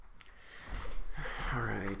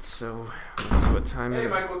Alright, so let's see what time it is. Hey,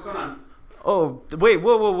 Michael, what's going on? Oh, wait,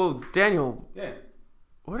 whoa. Daniel, Yeah.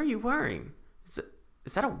 what are you wearing?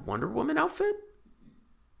 Is that a Wonder Woman outfit?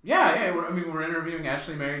 Yeah. We're interviewing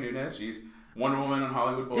Ashley Mary Nunez. She's Wonder Woman on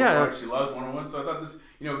Hollywood Boulevard. Yeah. She loves Wonder Woman. So I thought this,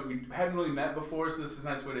 we hadn't really met before, so this is a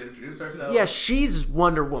nice way to introduce ourselves. Yeah, she's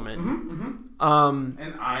Wonder Woman.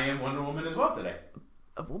 And I am Wonder Woman as well today.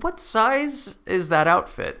 What size is that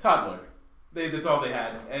outfit? Toddler. That's all they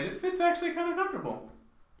had. And it fits actually kind of comfortable.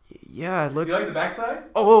 Yeah, it looks... You like the backside?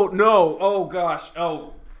 Oh, no. Oh, gosh.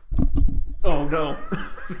 Oh, no.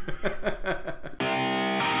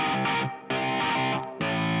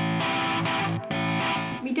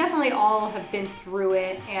 We definitely all have been through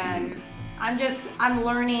it, and I'm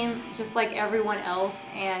learning just like everyone else.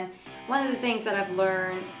 And one of the things that I've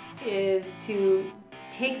learned is to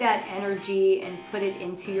take that energy and put it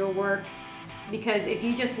into your work, because if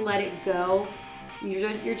you just let it go,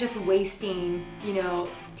 you're just wasting,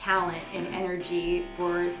 talent and energy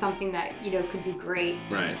for something that, could be great.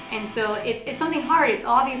 Right. And so it's something hard. It's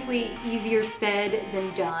obviously easier said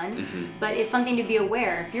than done, but it's something to be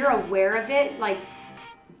aware. If you're aware of it,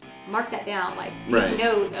 mark that down, take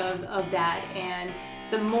note of that. And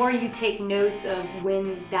the more you take notes of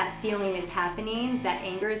when that feeling is happening, that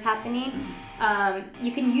anger is happening,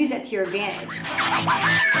 you can use that to your advantage.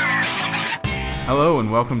 Hello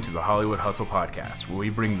and welcome to the Hollywood Hustle Podcast, where we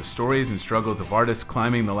bring the stories and struggles of artists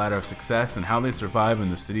climbing the ladder of success and how they survive in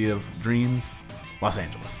the city of dreams, Los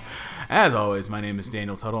Angeles. As always, my name is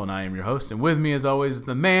Daniel Tuttle and I am your host, and with me as always,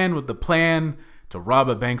 the man with the plan to rob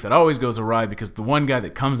a bank that always goes awry because the one guy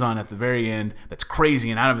that comes on at the very end that's crazy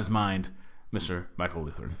and out of his mind, Mr. Michael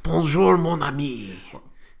Lutheran. Bonjour, mon ami.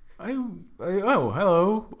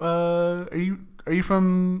 Hello. Are you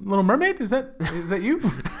from Little Mermaid? Is that you?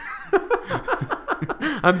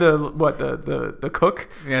 I'm the cook?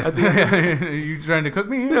 Yes. Are you trying to cook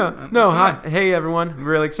me? Yeah. No. Hi. Hey, everyone. I'm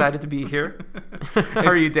really excited to be here. How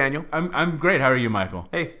are you, Daniel? I'm great. How are you, Michael?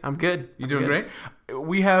 Hey, I'm good. You doing great?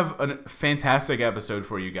 We have a fantastic episode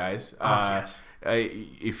for you guys. Yes.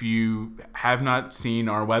 If you have not seen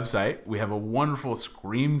our website, we have a wonderful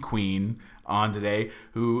Scream Queen on today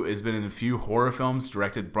who has been in a few horror films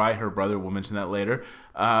directed by her brother. We'll mention that later.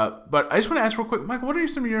 But I just want to ask real quick, Michael, what are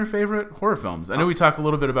some of your favorite horror films? I know we talked a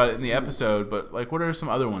little bit about it in the episode, but what are some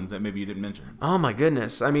other ones that maybe you didn't mention? Oh my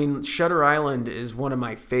goodness. I mean, Shutter Island is one of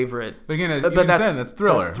my favorite. But again, as that's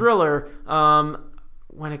Thriller. That's Thriller.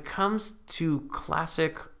 When it comes to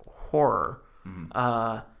classic horror,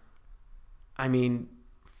 I mean,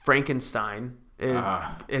 Frankenstein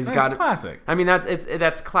is got classic. I mean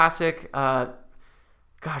that's classic. I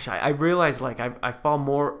realize I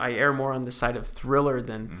err more on the side of thriller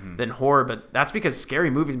than horror, but that's because scary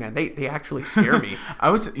movies, man, they actually scare me. I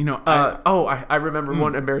was, I remember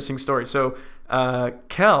one embarrassing story. So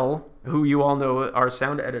Kel, who you all know, our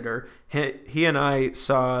sound editor, he and I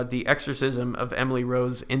saw The Exorcism of Emily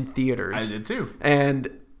Rose in theaters. I did too.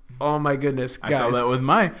 And oh my goodness, guys. I saw that with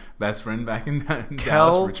my best friend back in Kel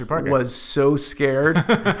Dallas, Richard Parker. Was so scared.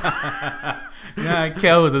 Yeah,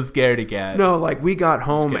 Kel was a scaredy cat. No, we got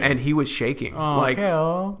home and he was shaking. Oh,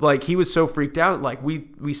 Kel. He was so freaked out.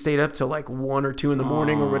 We stayed up till 1 or 2 in the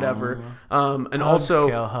morning or whatever. And hugs, also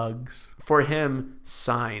Kel, hugs. For him,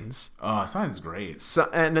 Signs. Oh, Signs is great.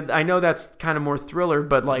 And I know that's kind of more thriller,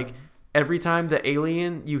 but every time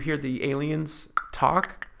you hear the aliens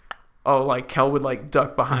talk, Kel would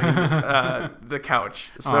Duck behind the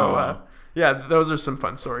couch. So yeah, those are some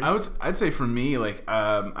fun stories. I'd say for me,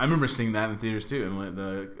 I remember seeing that in the theaters too, and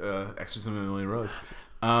the Exorcism of Emily Rose.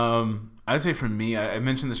 I'd say for me, I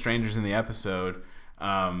mentioned The Strangers in the episode.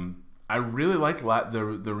 I really liked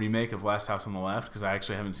the remake of Last House on the Left because I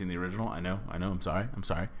actually haven't seen the original. I know. I'm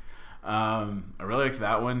sorry. I really liked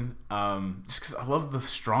that one just because I love the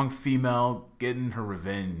strong female getting her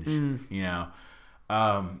revenge.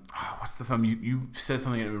 What's the film? You said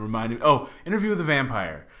something that reminded me. Oh, Interview with a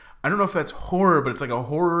Vampire. I don't know if that's horror, but it's a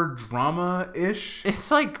horror drama-ish.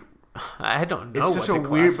 It's I don't know. It's such a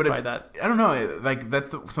weird, but it's that. I don't know.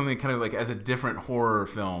 That's something kind of as a different horror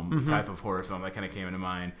film type of horror film that kind of came into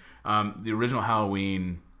mind. The original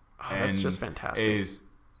Halloween, that's just fantastic. Is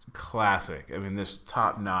classic. I mean, this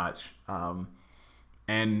top notch.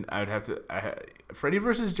 And I would have to Freddy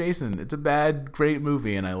versus Jason. It's a bad, great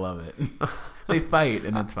movie, and I love it. They fight,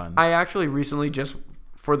 and it's fun. I actually recently just,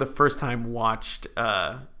 for the first time, watched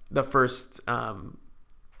the first. Friday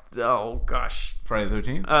the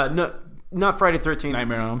 13th? No, not Friday the 13th.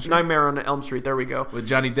 Nightmare on Elm Street. Nightmare on Elm Street. There we go. With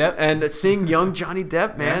Johnny Depp, and seeing young Johnny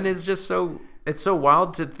Depp, man, is just so. It's so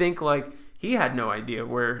wild to think he had no idea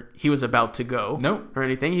where he was about to go. Nope. Or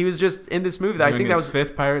anything. He was just in this movie. I think that was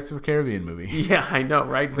fifth Pirates of the Caribbean movie. Yeah, I know,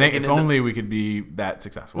 right? If only we could be that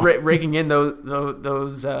successful. Raking in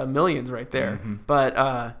those millions right there. Mm-hmm. But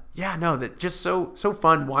that just so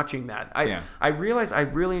fun watching that. I realized I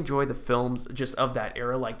really enjoy the films just of that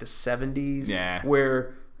era, like the 70s,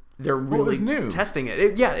 where they're really testing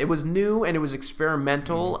it. It was new and it was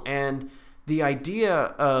experimental, and the idea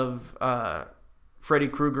of Freddy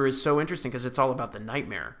Krueger is so interesting because it's all about the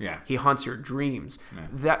nightmare. Yeah. He haunts your dreams.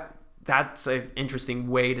 Yeah. That's an interesting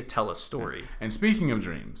way to tell a story. And speaking of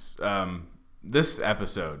dreams, this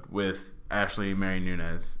episode with Ashley Mary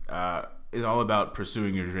Nunez is all about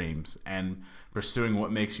pursuing your dreams and pursuing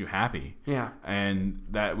what makes you happy. Yeah. And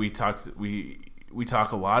that we talk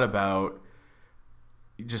a lot about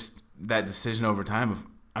just that decision over time of,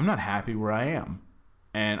 I'm not happy where I am,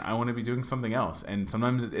 and I want to be doing something else. And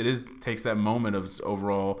sometimes it takes that moment of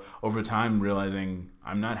over time realizing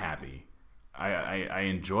I'm not happy. I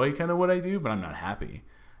enjoy kind of what I do, but I'm not happy.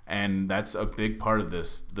 And that's a big part of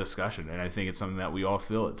this discussion. And I think it's something that we all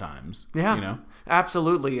feel at times. Yeah,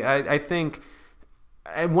 absolutely. I think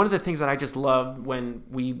one of the things that I just loved when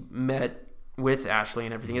we met with Ashley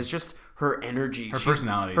and everything is just her energy. Her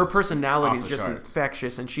personality is just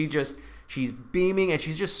infectious, and she's beaming, and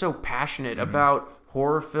she's just so passionate about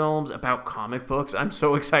horror films, about comic books. I'm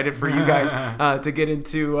so excited for you guys to get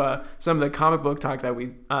into some of the comic book talk that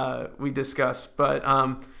we discussed. But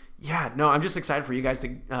I'm just excited for you guys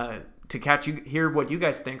to hear what you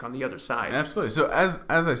guys think on the other side. Absolutely. So as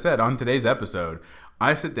I said on today's episode,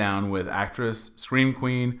 I sit down with actress, scream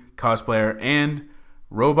queen, cosplayer, and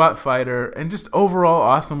robot fighter, and just overall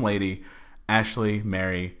awesome lady, Ashley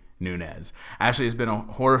Mary Nunez. Ashley has been a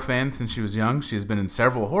horror fan since she was young. She has been in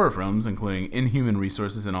several horror films, including Inhuman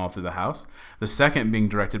Resources and All Through the House, the second being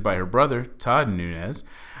directed by her brother, Todd Nunez.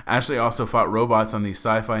 Ashley also fought robots on the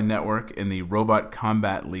Sci-Fi Network in the Robot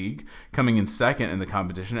Combat League, coming in second in the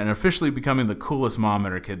competition and officially becoming the coolest mom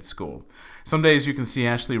at her kids' school. Some days you can see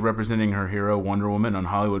Ashley representing her hero, Wonder Woman, on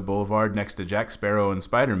Hollywood Boulevard next to Jack Sparrow and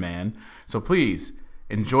Spider-Man. So please,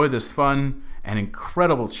 enjoy this fun and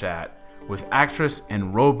incredible chat with actress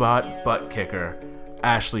and robot butt kicker,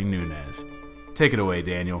 Ashley Nunez. Take it away,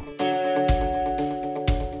 Daniel.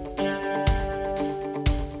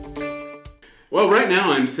 Well, right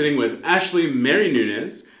now I'm sitting with Ashley Mary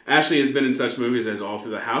Nunez. Ashley has been in such movies as All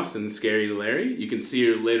Through the House and Scary Larry. You can see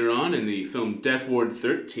her later on in the film Death Ward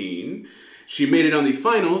 13. She made it on the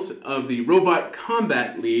finals of the Robot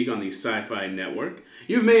Combat League on the Sci-Fi Network.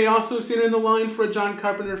 You may also have seen her in the line for a John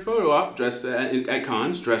Carpenter photo op dressed at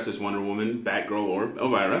cons, dressed as Wonder Woman, Batgirl, or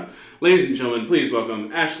Elvira. Ladies and gentlemen, please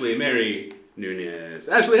welcome Ashley Mary Nunez.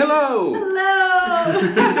 Ashley, hello!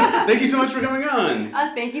 Hello! Thank you so much for coming on.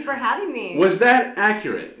 Thank you for having me. Was that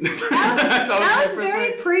accurate? That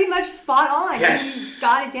was pretty much spot on. Yes! You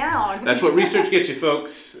got it down. That's what research gets you,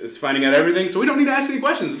 folks. It's finding out everything, so we don't need to ask any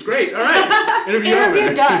questions. It's great. All right. Interview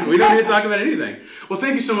over. Done. We don't need to talk about anything. Well,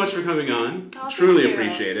 thank you so much for coming on. Truly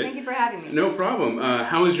appreciate it. Thank you for having me. No problem.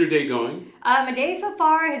 How is your day going? My day so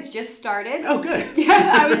far has just started. Oh, good.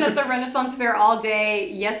 Yeah, I was at the Renaissance Fair all day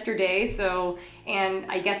yesterday, and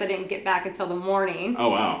I guess I didn't get back until the morning. Oh,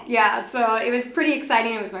 wow. Yeah, so it was pretty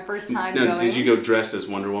exciting. It was my first time going. Did you go dressed as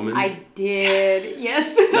Wonder Woman? I did,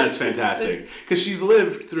 yes. That's fantastic. Because she's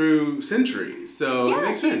lived through centuries, so it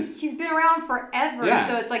makes sense. She's been around forever,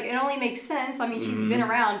 so it's like, it only makes sense. I mean, she's been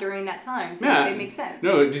around during that time, so it makes sense.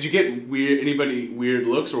 No, did you get anybody weird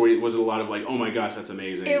looks, or was it a lot of like, oh my gosh, that's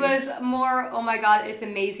amazing? It was more, oh my god, it's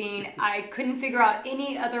amazing. I couldn't figure out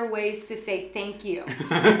any other ways to say thank you.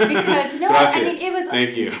 Because, Gracias. it was...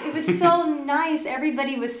 Thank you. It was so nice.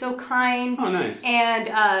 Everybody was so kind. Oh, nice.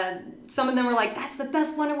 And some of them were like, that's the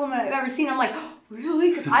best Wonder Woman I've ever seen. I'm like, oh, really?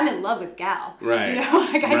 Because I'm in love with Gal. Right.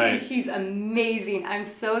 I think she's amazing. I'm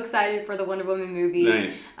so excited for the Wonder Woman movie.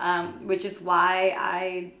 Nice. Which is why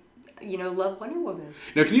I... love Wonder Woman.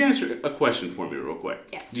 Now, can you answer a question for me real quick?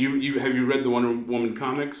 Yes. Have you read the Wonder Woman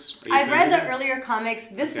comics? I've read the earlier comics.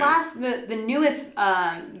 This the newest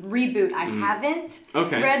reboot, I haven't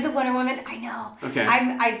read the Wonder Woman. I know. Okay.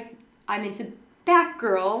 I'm into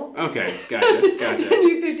Batgirl. Okay, gotcha. The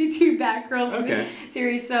new 52 Batgirl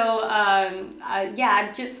series. So,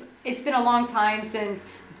 it's been a long time since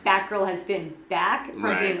Batgirl has been back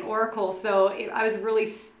from being Oracle, so I was really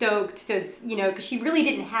stoked to, because she really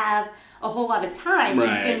didn't have a whole lot of time. She's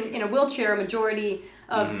been in a wheelchair a majority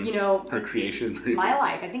of, her creation. My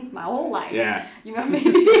life. I think my whole life. Yeah.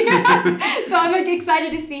 Maybe. So I'm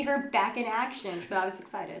excited to see her back in action. So I was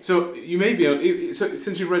excited. So you may be,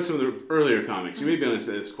 since you've read some of the earlier comics, you may be able to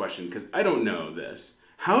answer this question because I don't know this.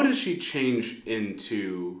 How does she change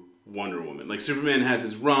into Wonder Woman. Like Superman has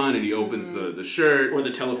his run and he opens the shirt Or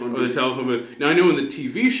the telephone booth. or the telephone booth. Now I know in the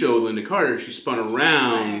TV show Linda Carter, she spun around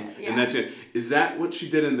right, yeah. and that's it. Is that what she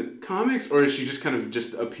did in the comics, or is she just kind of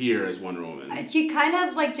just appear as Wonder Woman? She kind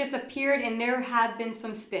of like just appeared, and there have been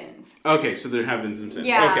some spins. Okay, so there have been some sense.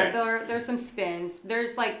 Yeah, Okay. there's some spins.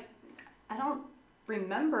 There's like, I don't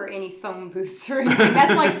remember any phone booths or anything.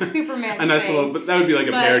 That's like Superman. A nice thing. little, but that would be like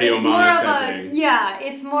a But parody it's more homage of type a thing. yeah.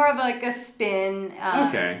 It's more of like a spin.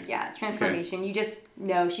 Okay. Yeah, transformation. You just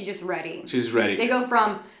know she's just ready. She's ready. They go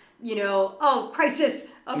from, crisis.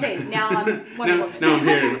 Okay, now I'm Wonder Woman. Now I'm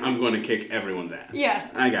here and I'm going to kick everyone's ass. Yeah.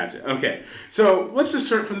 I gotcha. Okay. So let's just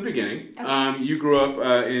start from the beginning. Okay. You grew up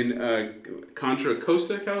in Contra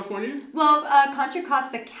Costa, California? Well, Contra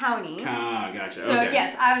Costa County. Gotcha. So okay.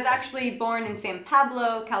 yes, I was actually born in San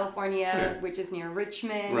Pablo, California, Okay. which is near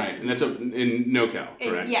Richmond. Right. And that's up in NoCal,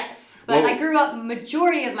 correct? Yes, but Well- I grew up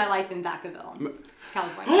majority of my life in Vacaville,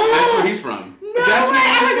 California. That's where he's from. No That's way! where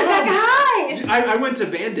I went to you're Vaca High. I went to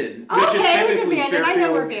Bandon, which Okay, is which is technically Bandon. I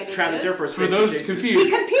know where Fairfield, Bandon Travis is. Air Force For Base those adjacent. We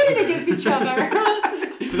confused, competed against each other.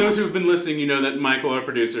 for those who have been listening, you know that Michael, our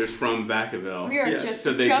producer, is from Vacaville. We are Yes. just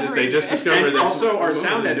So they discovering just this. discovered And this. also, our movie.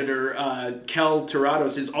 sound editor, Kel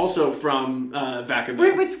Tarados, is also from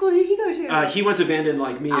Vacaville. Which school did he go to? He went to Bandon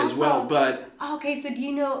like me as Also- well, but Okay, so do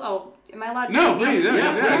you know? Oh, am I allowed to? No, say please, names?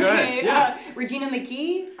 yeah, go ahead. Okay, Yeah. Regina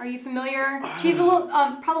McGee. Are you familiar? She's a little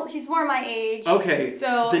probably she's more my age. Okay,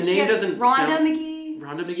 So the she name had doesn't Rhonda sound- McGee.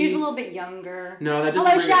 Rhonda McGee? She's a little bit younger. No, that doesn't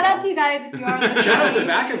Hello, ring a shout out bell. to you guys if you are listening. shout out to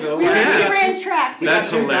Vacaville. We Yeah. ran track together.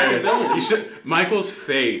 That's got two hilarious. Vacaville. You should, Michael's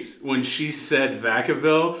face when she said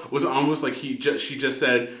Vacaville was almost like she just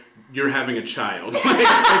said, "You're having a child." Like,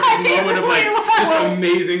 it's this moment of like It was. just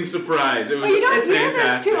amazing surprise. It was Well, you don't hear this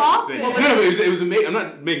fantastic too to often. see. No, it was amazing. I'm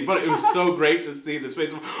not making fun of it. It was so great to see this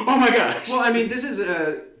face of, oh my gosh. Well, I mean, this is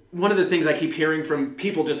one of the things I keep hearing from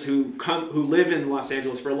people just who live in Los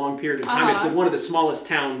Angeles for a long period of time. Uh-huh. It's one of the smallest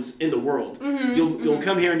towns in the world. You'll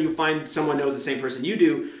come here and you find someone knows the same person you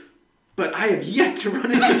do. But I have yet to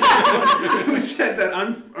run into someone who said that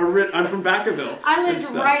I'm from Vacaville. I and lived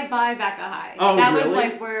stuff. right by Vaca High. Oh, that was really?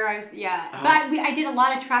 like where I was. Yeah, but I did a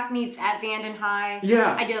lot of track meets at Vanden High.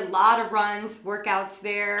 Yeah. I did a lot of runs, workouts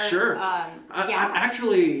there. Sure. Yeah. I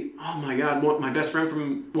actually, oh my God, one of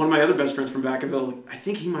my other best friends from Vacaville, I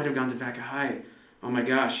think he might have gone to Vaca High. Oh my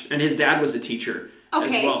gosh. And his dad was a teacher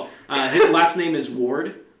Okay. as well. His last name is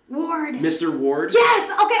Ward. Ward. Mr. Ward. Yes.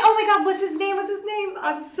 Okay. Oh my God. What's his name?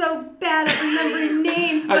 I'm so bad at remembering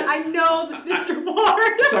names, but I know Mr.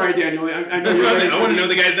 Ward. Sorry, Daniel. I know you're I want to know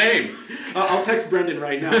the guy's name. I'll text Brendan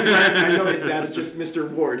right now. 'Cause I know his dad is just Mr.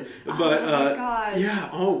 Ward. But, Oh my God. yeah.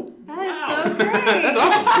 Oh, That is wow. so great. That's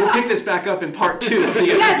awesome. We'll pick this back up in part 2 of the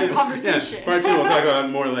Yes, interview. conversation. Yeah, part 2, we'll talk about it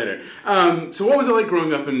more later. So what was it like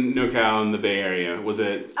growing up in NoCal in the Bay Area? Was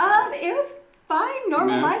it... It was fine,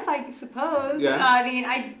 normal Yeah. life, I suppose. Yeah. I mean,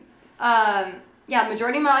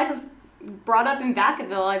 majority of my life was brought up in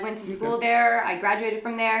Vacaville. I went to school there. I graduated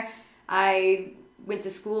from there. I went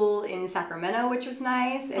to school in Sacramento, which was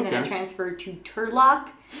nice, and then I Okay. transferred to Turlock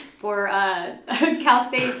for Cal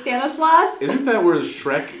State Stanislaus. Isn't that where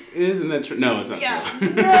Shrek is? No, it's not Yeah, true.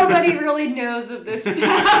 nobody really knows of this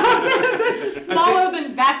town. This is smaller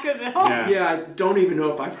than Vacaville. Yeah. Yeah, I don't even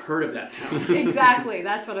know if I've heard of that town. Exactly,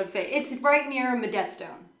 that's what I'm saying. It's right near Modesto.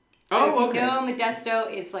 Oh, If okay. you know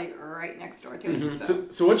Modesto, it's like right next door to it. So.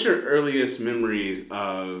 So what's your earliest memories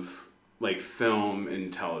of like film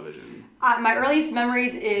and television? My earliest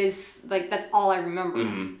memories is like that's all I remember.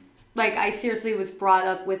 Mm-hmm. Like I seriously was brought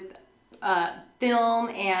up with film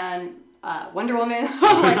and Wonder Woman.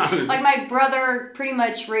 like my brother pretty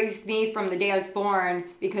much raised me from the day I was born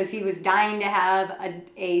because he was dying to have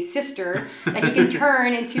a sister that he could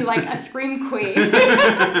turn into like a scream queen.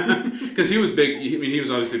 Because he was big. I mean, he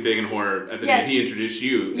was obviously big in horror at the Yes. time. He introduced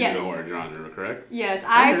you Yes. into the horror genre, correct? Yes,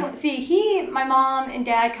 Okay. my mom and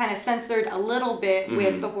dad kind of censored a little bit Mm-hmm.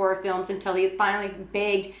 with the horror films until he finally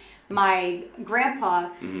begged my grandpa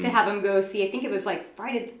Mm-hmm. to have him go see. I think it was like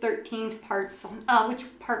Friday the 13th part. Which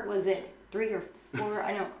part was it? 3 or 4?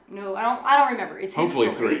 I don't know. I don't remember. It's his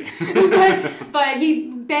Hopefully story. 3. but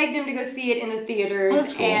he begged him to go see it in the theaters,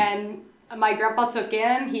 That's cool. and my grandpa took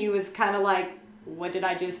him. He was kind of like, what did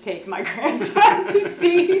I just take my grandson to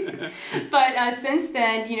see? But since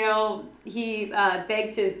then, he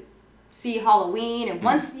begged to see Halloween, and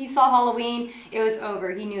once he saw Halloween, it was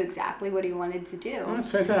over. He knew exactly what he wanted to do. Oh,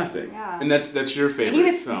 that's fantastic. Yeah. And that's your favorite And he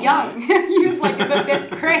was film, young. right? He was like in the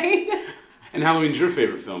 5th grade. And Halloween's your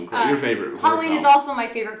favorite film, correct? Your favorite horror Halloween film. is also my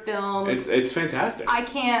favorite film. It's fantastic. I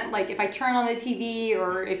can't, like, if I turn on the TV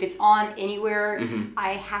or if it's on anywhere, I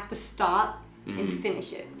have to stop and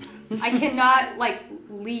finish it. I cannot, like,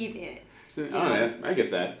 leave it. So, yeah, I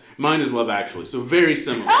get that. Mine is Love Actually, so very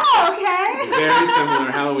similar. Oh, okay. Very similar.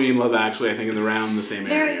 Halloween, Love Actually, I think, in around the same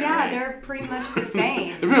area. Right? They're pretty much the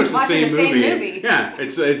same. They're pretty much the Watching same movie. Yeah,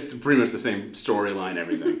 it's pretty much the same storyline,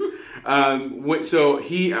 everything. So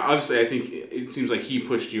he obviously, I think it seems like he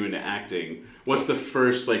pushed you into acting. What's the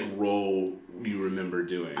first like role you remember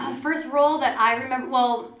doing? First role that I remember.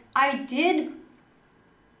 Well, I did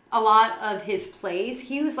a lot of his plays.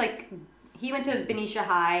 He went to Benicia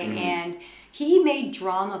High and he made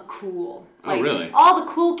drama cool. Like, oh, really? All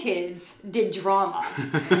the cool kids did drama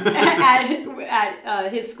at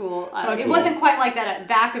his school. It wasn't quite like that at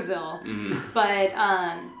Vacaville, but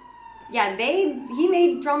he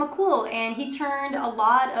made drama cool, and he turned a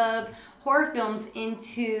lot of horror films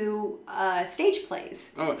into stage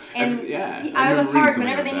plays. Oh, and I was a part.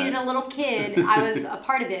 Whenever they needed a little kid, I was a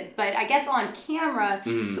part of it. But I guess on camera,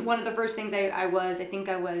 one of the first things I was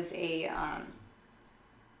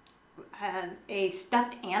a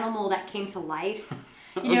stuffed animal that came to life.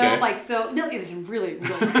 You know, it was really,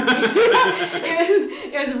 really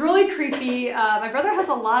it was really creepy. My brother has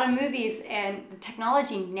a lot of movies, and the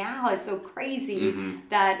technology now is so crazy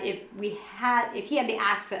that if he had the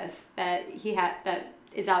access that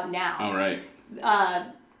is out now, all right,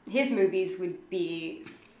 his movies would be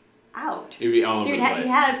out. It'd be all over the place. He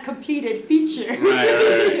has completed features.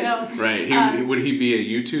 Right. You know? Right. Would he be a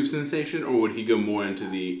YouTube sensation, or would he go more into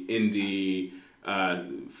the indie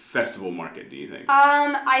festival market, do you think?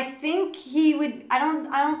 I think he would. I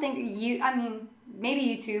don't think maybe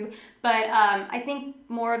YouTube, but I think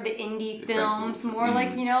more of the indie films, more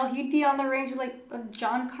like, he'd be on the range with like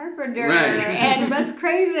John Carpenter and Wes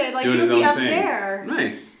Craven, like he'd be up there.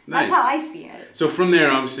 Nice. That's how I see it. So from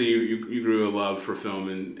there, obviously, you grew a love for film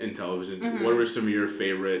and television. What were some of your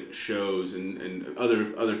favorite shows and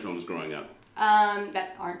other films growing up?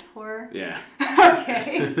 That aren't horror. Yeah.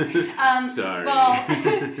 Okay. Sorry. Well,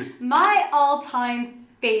 my all-time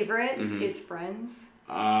favorite is Friends.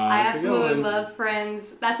 I absolutely love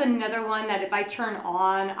Friends. That's another one that if I turn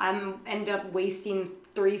on, end up wasting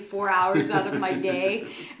 3-4 hours out of my day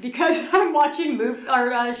because I'm watching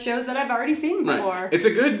shows that I've already seen before. Right. It's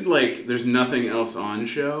a good, there's nothing else on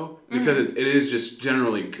show because it is just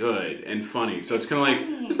generally good and funny. So it's kind of like,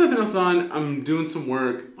 there's nothing else on, I'm doing some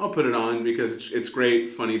work, I'll put it on because it's great,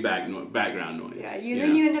 funny background noise. Yeah,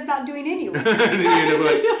 then you end up not doing any work. And then you end up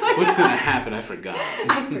like, what's going to happen? I forgot.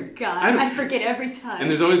 I forget every time. And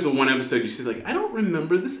there's always the one episode you say, I don't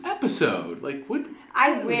remember this episode. What?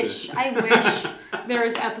 I wish there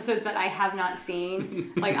was episodes that I have not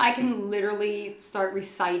seen. I can literally start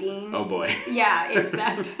reciting. Oh boy. Yeah, it's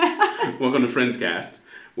that bad. Welcome to Friendscast.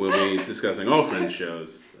 We'll be discussing all Friends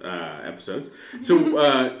shows episodes. So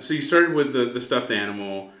you started with the stuffed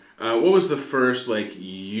animal. What was the first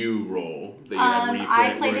you role that you had?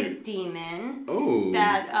 I played a demon. Oh.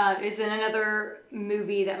 That is in another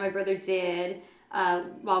movie that my brother did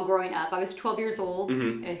while growing up. I was 12 years old.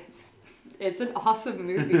 It's an awesome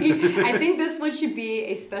movie. I think this one should be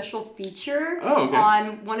a special feature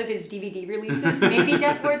on one of his DVD releases. Maybe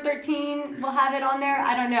Death Ward 13 will have it on there.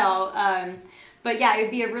 I don't know. But yeah, it would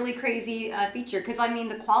be a really crazy feature. Because,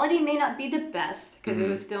 the quality may not be the best because it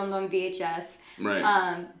was filmed on VHS.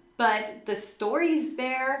 Right. But the story's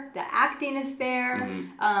there. The acting is there.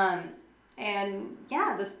 And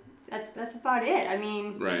yeah, that's about it.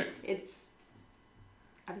 Right.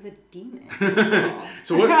 I was a demon.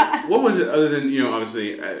 So what was it other than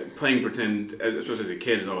obviously playing pretend, especially as a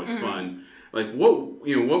kid, is always fun.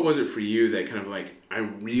 What was it for you that kind of I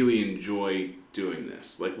really enjoy doing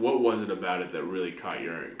this? What was it about it that really caught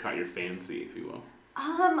your fancy, if you will?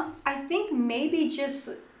 I think maybe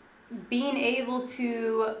just being able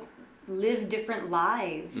to live different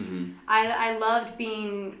lives. I loved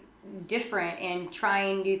being different and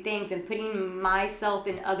trying new things and putting myself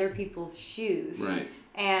in other people's shoes. Right.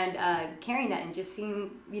 And carrying that and just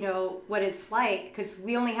seeing, what it's like, because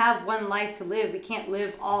we only have one life to live. We can't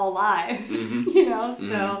live all lives,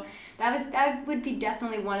 So that would be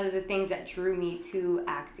definitely one of the things that drew me to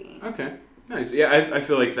acting. Okay, nice. Yeah, I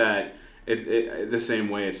feel like that. It the same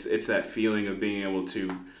way. It's that feeling of being able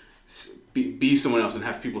to be someone else and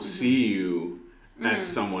have people see you as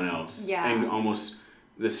someone else. Yeah. And almost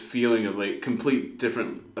this feeling of complete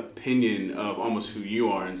different opinion of almost who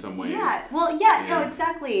you are in some ways. Yeah, well, no,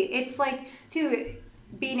 exactly. It's too,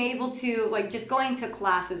 being able to, just going to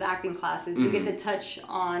classes, acting classes, you get to touch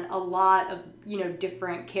on a lot of,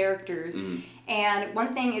 different characters. And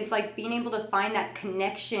one thing is, being able to find that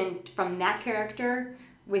connection from that character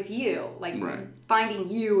with you, like Right. finding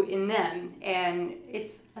you in them, and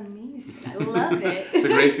it's amazing. I love it. It's a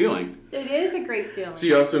great feeling. It is a great feeling. So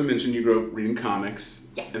you also mentioned you grew up reading comics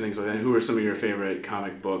Yes. and things like that. Who are some of your favorite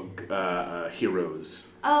comic book heroes?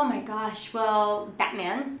 Oh my gosh, well,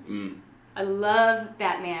 Batman. I love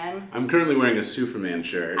Batman. I'm currently wearing a Superman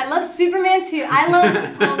shirt. I love Superman too. I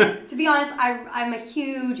love, well, to be honest, I'm a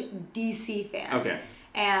huge DC fan. Okay.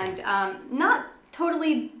 And not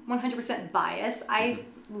totally 100% biased. I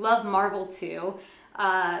love Marvel too.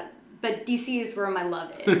 But DC is where my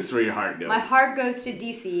love is. That's where your heart goes. My heart goes to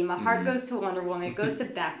DC. My heart goes to Wonder Woman. It goes to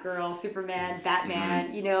Batgirl, Superman,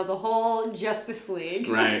 Batman. You know, the whole Justice League.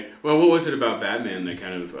 Right. Well, what was it about Batman that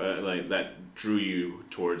kind of that drew you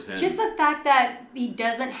towards him? Just the fact that he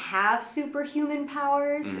doesn't have superhuman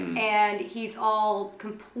powers, and he's all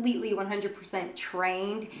completely 100%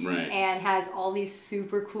 trained, Right. and has all these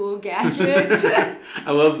super cool gadgets.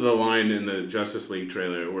 I love the line in the Justice League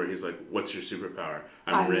trailer where he's like, "What's your superpower?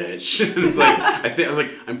 I'm rich." And it's like I was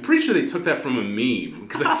like, I'm pretty sure they took that from a meme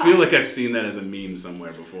because I feel like I've seen that as a meme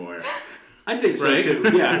somewhere before. I think so Right? too.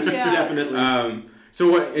 Yeah, Yeah. definitely. So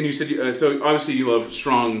what? And you said so. Obviously, you love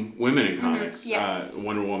strong women in comics. Yes.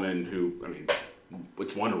 Wonder Woman, who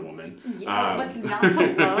it's Wonder Woman. Yeah, what's not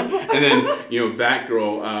to love? And then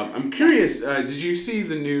Batgirl. I'm curious. Did you see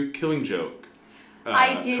the new Killing Joke?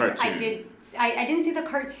 I did. Cartoon? I did. I didn't see the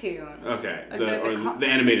cartoon. Okay, The the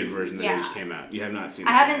animated version that Yeah. just came out. You have not seen.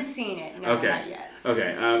 I that haven't seen it. No, Okay. not yet.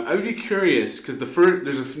 Okay, I would be curious because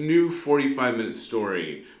there's a new 45-minute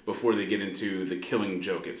story before they get into the Killing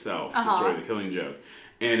Joke itself, the story of the Killing Joke,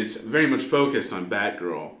 and it's very much focused on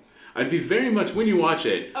Batgirl. I'd be very much when you watch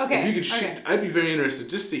it. Okay, If you could, okay. I'd be very interested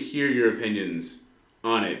just to hear your opinions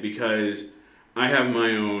on it because I have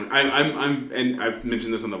my own. And I've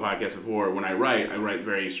mentioned this on the podcast before. When I write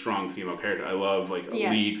very strong female characters. I love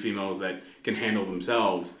Yes. lead females that can handle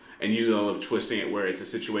themselves. And usually I love twisting it where it's a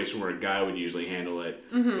situation where a guy would usually handle it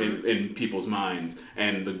in people's minds,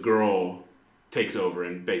 and the girl takes over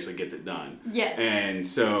and basically gets it done. Yes. And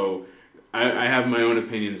so I have my own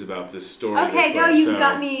opinions about this story. Okay, no, you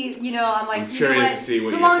got me. I'm like, I'm you curious know what? to see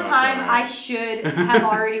what it's a your long thoughts time. are. I should have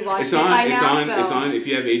already watched It's it on. by It's now. on. So It's on. If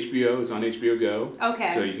you have HBO, it's on HBO Go.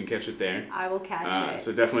 Okay. So you can catch it there. I will catch it.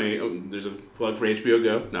 So definitely, there's a plug for HBO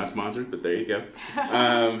Go. Not sponsored, but there you go.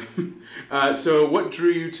 So what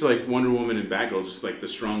drew you to Wonder Woman and Batgirl? Just the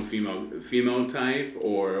strong female type,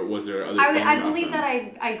 or was there other? I believe that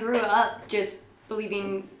I grew up just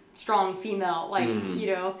believing strong female,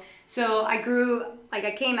 So I grew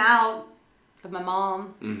I came out of my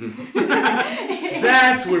mom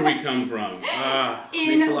That's where we come from.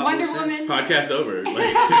 in makes a lot Wonder more sense. Woman. Podcast over.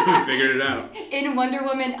 We figured it out. In Wonder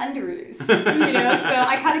Woman underoos, so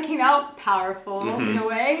I kind of came out powerful in a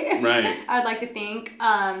way. Right. I'd like to think.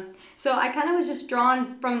 So I kind of was just drawn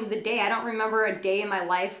from the day. I don't remember a day in my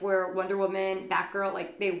life where Wonder Woman, Batgirl,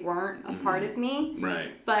 they weren't a part of me.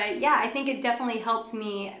 Right. But yeah, I think it definitely helped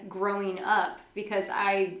me growing up because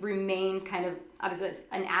I remained I was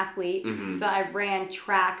an athlete, so I ran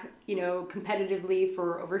track, competitively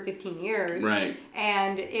for over 15 years. Right.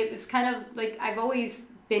 And it was kind of I've always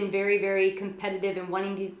been very, very competitive and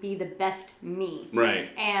wanting to be the best me. Right.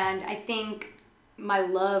 And I think my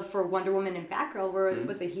love for Wonder Woman and Batgirl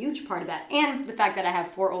was a huge part of that. And the fact that I have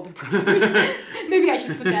 4 older brothers. Maybe I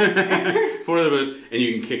should put that in there. 4 of those, and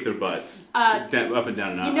you can kick their butts up and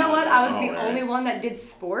down and out. You know what? I was the only one that did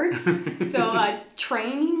sports. So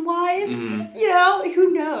training-wise,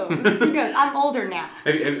 who knows? Who knows? I'm older now.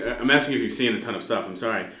 I'm asking if you've seen a ton of stuff. I'm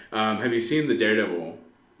sorry. Have you seen the Daredevil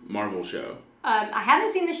Marvel show? I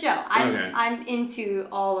haven't seen the show. Okay. I'm into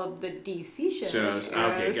all of the DC shows.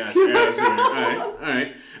 Okay, gotcha. All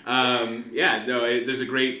right. There's a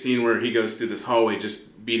great scene where he goes through this hallway just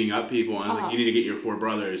beating up people, and I was like, you need to get your 4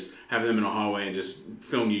 brothers, have them in a hallway, and just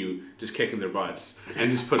film you just kicking their butts,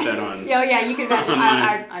 and just put that on. Yeah, you can imagine.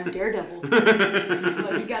 I'm Daredevil.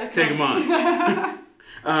 You gotta take them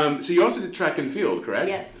on. So you also did track and field, correct?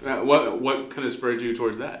 Yes. What kind of spurred you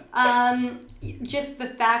towards that? Just the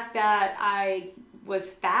fact that I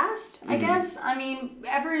was fast, I guess. I mean,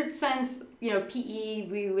 ever since, PE,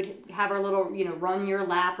 we would have our little, run your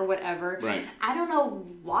lap or whatever. Right. I don't know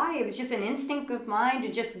why. It was just an instinct of mine to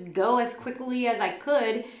just go as quickly as I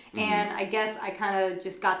could. And I guess I kind of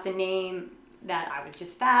just got the name that I was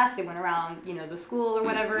just fast. They went around, the school or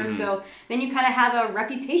whatever. So then you kind of have a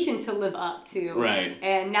reputation to live up to. Right.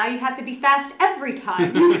 And now you have to be fast every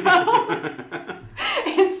time,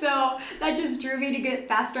 And so that just drew me to get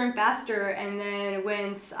faster and faster. And then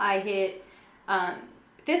once I hit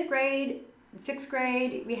 5th grade, 6th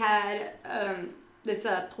grade, we had this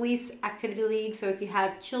police activity league. So if you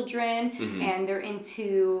have children and they're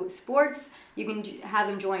into sports, you can have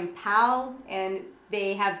them join PAL, and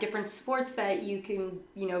they have different sports that you can,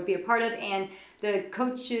 be a part of. And the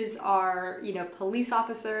coaches are, police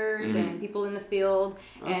officers and people in the field.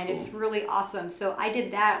 That's cool. It's really awesome. So I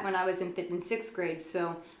did that when I was in 5th and 6th grade.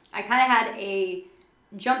 So I kind of had a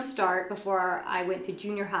jump start before I went to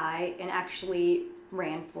junior high and actually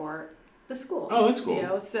ran for the school. Oh, that's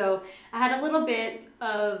cool. So I had a little bit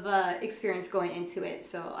of experience going into it.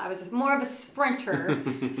 So I was more of a sprinter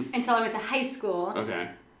until I went to high school. Okay.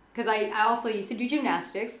 Because I also used to do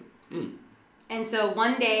gymnastics. And so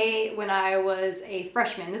one day when I was a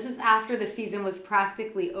freshman, this is after the season was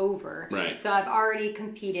practically over. Right. So I've already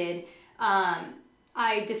competed.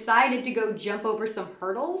 I decided to go jump over some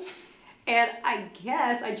hurdles. And I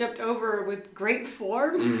guess I jumped over with great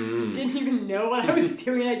form. Didn't even know what I was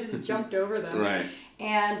doing. I just jumped over them. Right.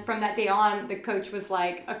 And from that day on, the coach was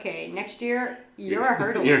like, okay, next year, you're a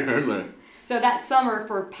hurdler. You're a hurdler. So that summer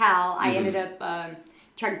for PAL, I ended up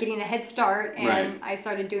getting a head start, and I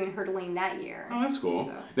started doing hurdling that year. Oh, that's cool.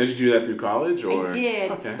 So. Did you do that through college? Or? I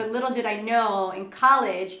did, but little did I know, in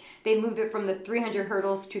college, they moved it from the 300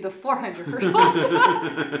 hurdles to the 400 hurdles.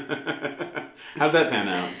 How'd that pan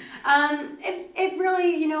out? It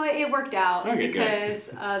really, it worked out. Okay, because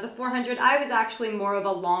the 400, I was actually more of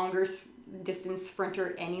a longer distance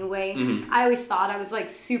sprinter anyway. I always thought I was like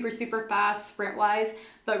super, super fast sprint wise,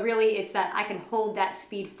 but really it's that I can hold that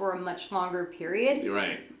speed for a much longer period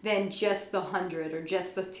than just the 100 or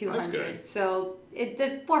just the 200. That's good. So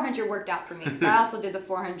the 400 worked out for me because I also did the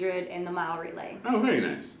 400 and the mile relay. Oh, very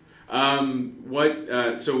nice.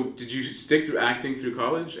 So did you stick through acting through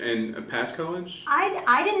college and past college?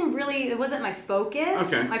 I didn't really, it wasn't my focus.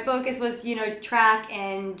 Okay. My focus was, track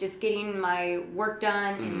and just getting my work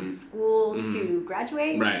done in school to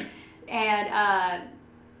graduate. Right. And,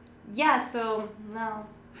 so, no.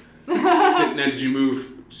 Now, did you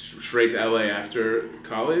move straight to LA after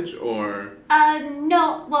college, or?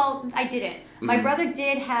 No, well, I didn't. My brother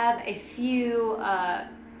did have a few,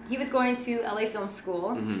 he was going to LA Film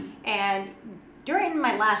School, and during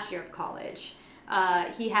my last year of college,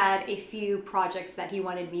 he had a few projects that he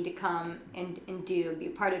wanted me to come and do, be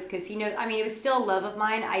a part of, because it was still a love of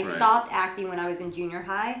mine. I stopped acting when I was in junior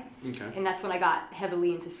high, and that's when I got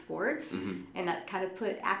heavily into sports, and that kind of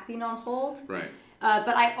put acting on hold. Right.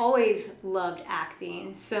 But I always loved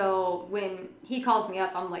acting, so when he calls me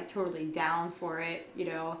up, I'm like totally down for it.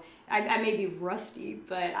 I may be rusty,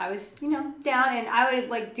 but I was down, and I would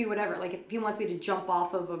like do whatever. Like if he wants me to jump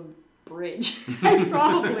off of a bridge, I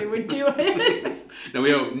probably would do it. Now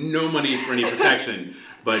we have no money for any protection,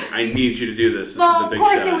 but I need you to do this. This well, is the big of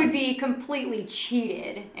course shot. it would be completely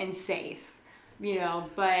cheated and safe,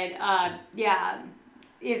 But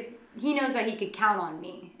if he knows that he could count on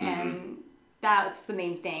me, and that's the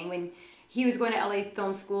main thing. When he was going to LA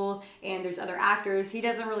Film School and there's other actors, he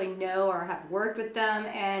doesn't really know or have worked with them.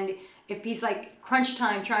 And if he's like crunch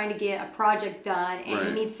time trying to get a project done and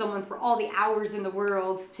he needs someone for all the hours in the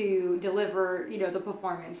world to deliver, the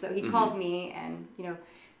performance. So he called me, and,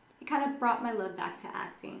 it kind of brought my love back to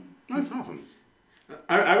acting. That's awesome.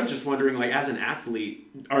 I was just wondering, like, as an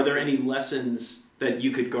athlete, are there any lessons that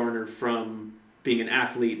you could garner from being an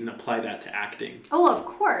athlete and apply that to acting? Oh, of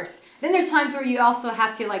course. Then there's times where you also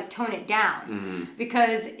have to like tone it down,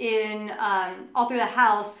 because in All Through the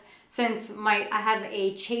House, since I have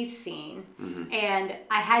a chase scene, and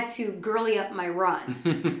I had to girly up my run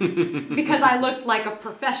because I looked like a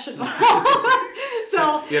professional.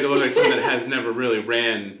 So you had to look like someone that has never really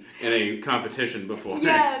ran in a competition before.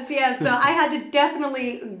 Yes. So I had to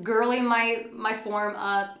definitely girly my form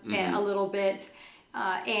up a little bit.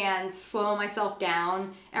 And slow myself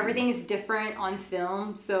down. Everything is different on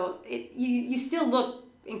film, so you still look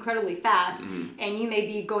incredibly fast, and you may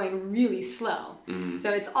be going really slow.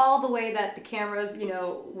 So it's all the way that the camera's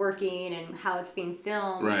working and how it's being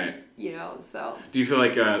filmed. Right. So. Do you feel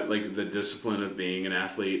like the discipline of being an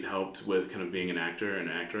athlete helped with kind of being an actor and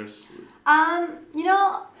actress? I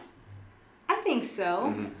think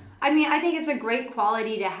so. I think it's a great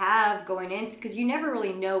quality to have going in, because you never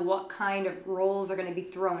really know what kind of roles are going to be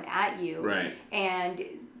thrown at you. Right. And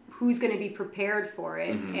who's going to be prepared for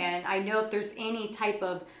it. And I know if there's any type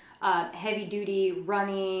of heavy duty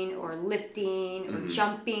running or lifting or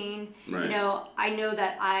jumping, I know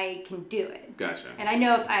that I can do it. Gotcha. And I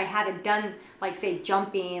know if I haven't done, like, say,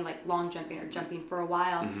 jumping, like long jumping or jumping for a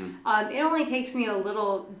while, it only takes me a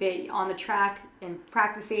little bit on the track and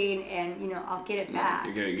practicing, and I'll get it back.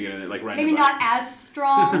 You get it like right. Maybe not as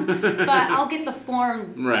strong, but I'll get the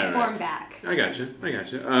form back. I gotcha.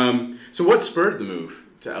 So what spurred the move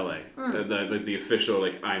to LA? The official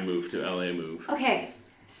I moved to LA move. Okay,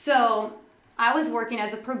 so I was working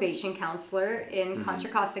as a probation counselor in Contra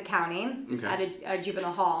Costa County at a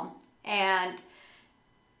juvenile hall, and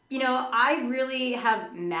I really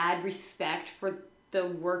have mad respect for the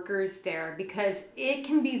workers there because it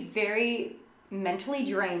can be very mentally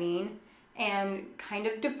draining and kind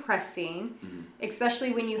of depressing,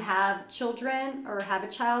 especially when you have children or have a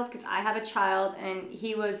child, because I have a child and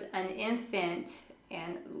he was an infant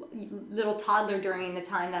and little toddler during the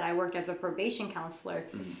time that I worked as a probation counselor.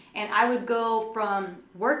 And I would go from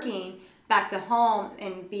working back to home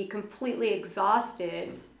and be completely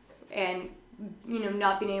exhausted and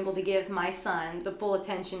not being able to give my son the full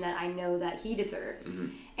attention that I know that he deserves.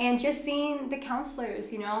 And just seeing the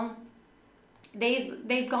counselors,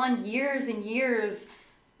 they've gone years and years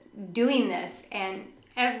doing this, and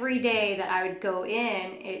every day that I would go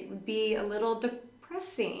in, it would be a little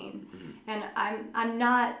depressing. And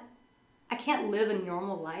I can't live a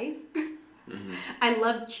normal life. I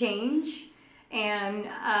love change, and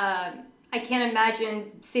I can't imagine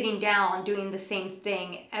sitting down doing the same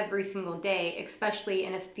thing every single day, especially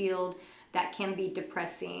in a field that can be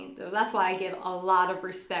depressing. So that's why I give a lot of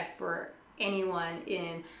respect for anyone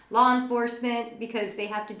in law enforcement, because they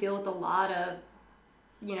have to deal with a lot of,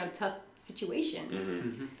 tough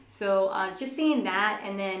situations. So just seeing that,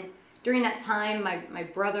 and then during that time, my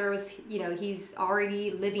brother was, he's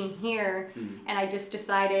already living here, and I just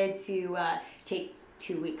decided to take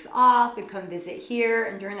 2 weeks off and come visit here.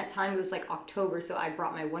 And during that time, it was October, so I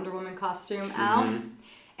brought my Wonder Woman costume out.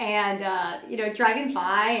 And, driving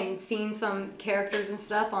by and seeing some characters and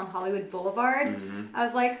stuff on Hollywood Boulevard, I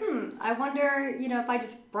was like, I wonder, if I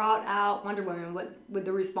just brought out Wonder Woman, what would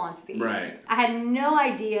the response be? Right. I had no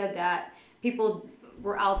idea that people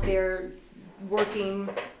were out there working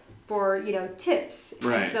for, tips.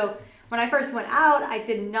 Right. And so when I first went out, I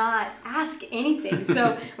did not ask anything.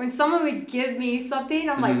 So when someone would give me something,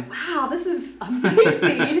 I'm like, wow, this is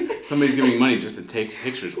amazing. Somebody's giving me money just to take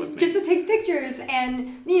pictures with me. Just to take pictures.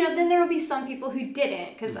 And, then there will be some people who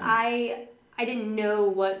didn't, because I didn't know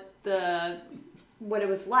what it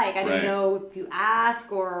was like. I didn't know if you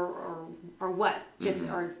ask or what. Just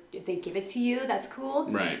or if they give it to you, that's cool.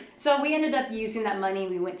 Right. So we ended up using that money.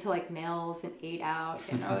 We went to Mel's and ate out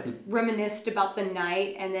and reminisced about the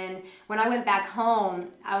night. And then when I went back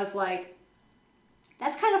home, I was like,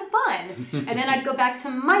 that's kind of fun. And then I'd go back to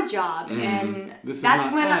my job, and this is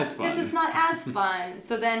not as fun.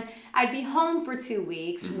 So then I'd be home for 2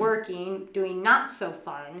 weeks working, doing not so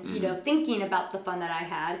fun, thinking about the fun that I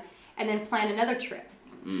had, and then plan another trip.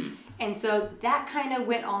 And so that kind of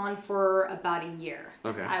went on for about a year.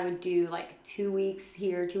 Okay. I would do 2 weeks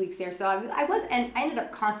here, 2 weeks there. So I ended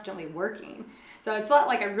up constantly working. So it's not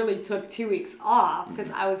like I really took 2 weeks off, because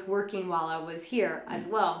I was working while I was here as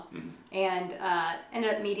well. And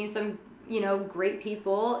ended up meeting some, great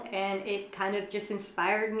people, and it kind of just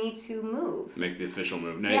inspired me to move. Make the official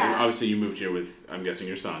move. Now, obviously you moved here with, I'm guessing,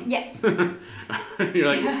 your son. Yes. You're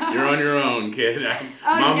you're on your own, kid.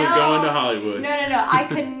 Mom was going to Hollywood. No. I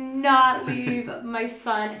could not leave my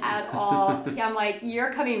son at all. I'm like,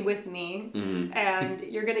 you're coming with me, and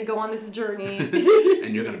you're going to go on this journey.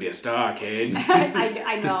 And you're going to be a star, kid.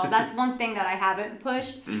 I know. That's one thing that I haven't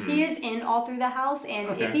pushed. He is in all through the house,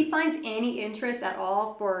 and if he finds any interest at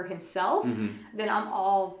all for himself, then I'm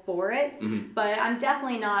all for it. But I'm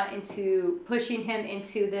definitely not into pushing him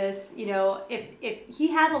into this. If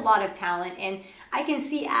he has a lot of talent, and I can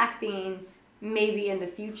see acting maybe in the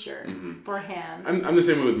future for him. I'm the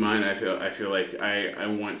same way with mine. I feel like I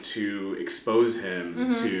want to expose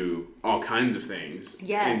him to all kinds of things.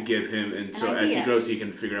 Yes. And give him, and so as he grows, he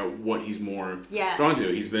can figure out what he's more drawn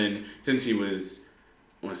to. He's been, since he was,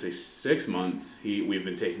 I want to say 6 months, we've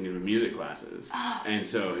been taking him to music classes. And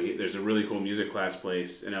so there's a really cool music class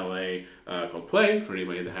place in LA called Play, for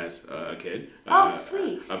anybody that has a kid.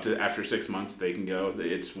 Sweet. Up to after 6 months they can go.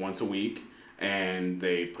 It's once a week. And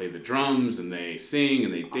they play the drums, and they sing,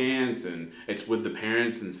 and they dance, and it's with the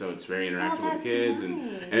parents, and so it's very interactive with the kids.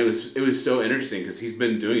 Nice. And it was so interesting, because he's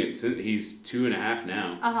been doing it since he's 2.5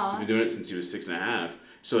 now. He's been doing it since he was 6.5.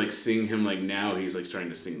 So seeing him now, he's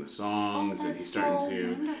starting to sing the songs, and he's starting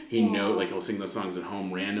to he'll sing those songs at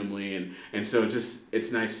home randomly, and so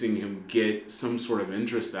it's nice seeing him get some sort of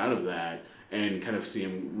interest out of that. And kind of see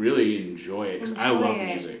him really enjoy it, because I love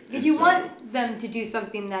music. Because you want them to do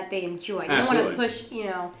something that they enjoy. You don't want to push,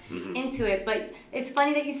 into it. But it's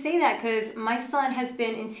funny that you say that, because my son has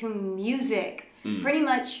been into music pretty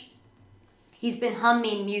much. He's been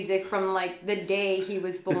humming music from the day he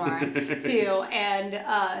was born too,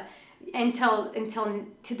 and until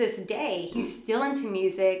to this day, he's still into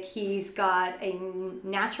music. He's got a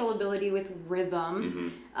natural ability with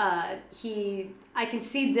rhythm. I can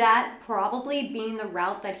see that probably being the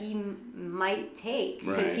route that he might take,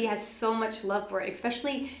 because he has so much love for it.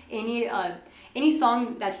 Especially any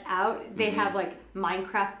song that's out, they have like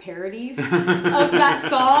Minecraft parodies of that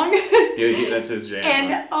song. Yeah, that's his jam.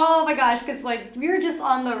 And oh my gosh, because like we were just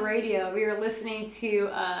on the radio, we were listening to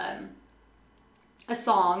a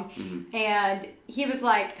song, and he was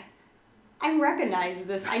like, I recognize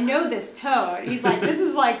this. I know this tone. He's like, this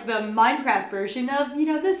is like the Minecraft version of,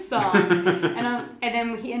 this song. And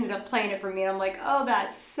then he ended up playing it for me, and I'm like, oh,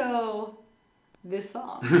 that's so this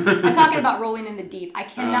song. I'm talking about Rolling in the Deep. I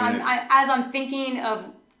cannot, as I'm thinking of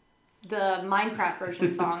the Minecraft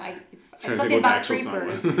version song, it's something about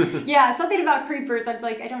creepers. Yeah, it's something about creepers. I'm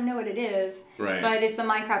like, I don't know what it is. Right. But it's the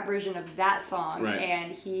Minecraft version of that song. Right.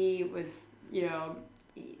 And he was,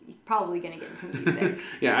 he's probably going to get into music.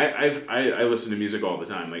 Yeah, I listen to music all the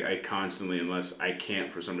time. Like, I constantly, unless I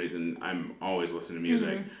can't for some reason, I'm always listening to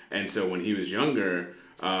music. And so when he was younger,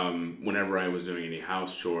 whenever I was doing any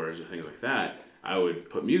house chores or things like that, I would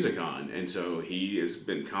put music on. And so he has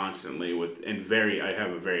been constantly I have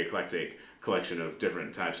a very eclectic collection of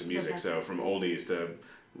different types of music. So from oldies to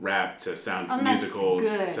rap to sound musicals.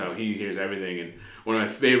 Good. So he hears everything. And one of my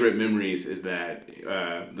favorite memories is that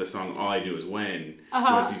the song "All I Do Is Win"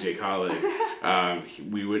 with DJ Khaled.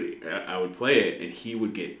 I would play it, and he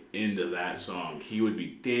would get into that song. He would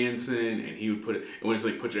be dancing, and he would put it. And when it's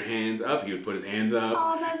like "Put your hands up," he would put his hands up.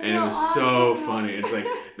 Oh, that's and it was so funny. It's like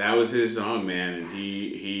that was his song, man. And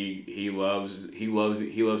he loves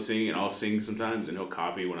singing, and I'll sing sometimes, and he'll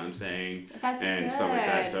copy what I'm saying and stuff like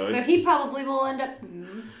that. So he probably will end up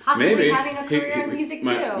possibly having a career in music too.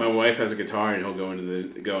 My wife has a guitar, and he'll go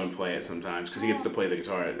and play it sometimes, because he gets to play the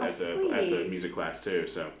guitar at the music class too.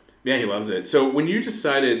 So yeah, he loves it. So when you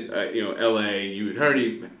decided, LA, you had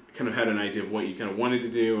already kind of had an idea of what you kind of wanted to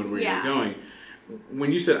do and where you were going.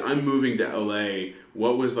 When you said I'm moving to LA,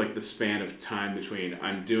 what was like the span of time between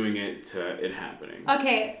I'm doing it to it happening?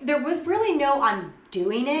 Okay, there was really no I'm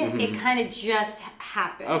doing it. It kind of just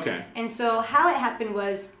happened. Okay. And so how it happened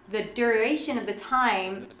was the duration of the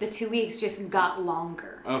time, the 2 weeks, just got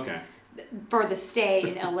longer. Okay. For the stay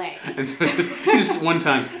in LA. And so just one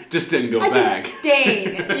time, just didn't go back. I just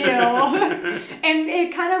stayed, And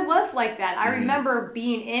it kind of was like that. I remember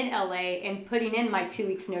being in LA and putting in my 2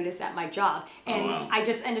 weeks notice at my job. And I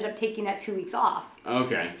just ended up taking that 2 weeks off.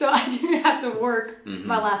 Okay. So I didn't have to work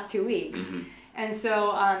my last 2 weeks. And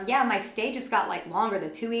so, my stay just got like longer. The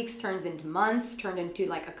 2 weeks turned into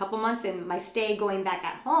like a couple months. And my stay going back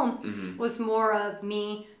at home was more of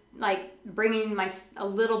me like bringing a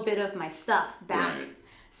little bit of my stuff back. Right.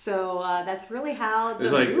 So that's really how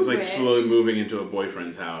it's like slowly moving into a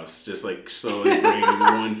boyfriend's house, just like slowly bringing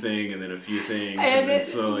one thing and then a few things, and then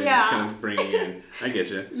slowly just kind of bringing in. I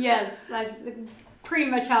get you. Yes, that's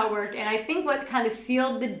pretty much how it worked. And I think what kind of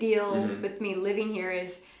sealed the deal with me living here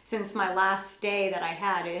is, since my last stay that I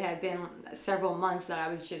had, it had been several months that I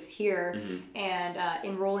was just here and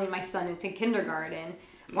enrolling my son into kindergarten.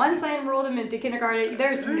 Once I enrolled him into kindergarten,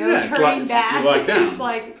 there's no turning back. It's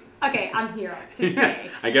like, okay, I'm here to stay.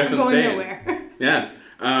 I guess I'm going staying. Nowhere. Yeah.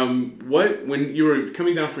 When you were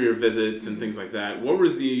coming down for your visits and things like that, what were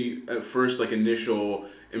the first initial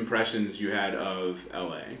impressions you had of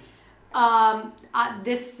LA?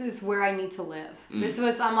 This is where I need to live. This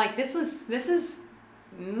is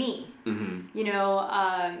me.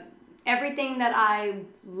 Everything that I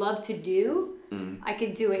love to do, I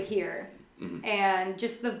could do it here. And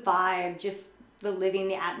just the vibe, just the living,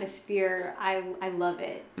 the atmosphere, I love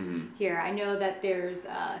it here. I know that there's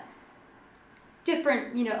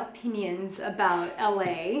different, opinions about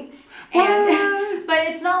LA, but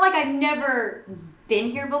it's not like I've never been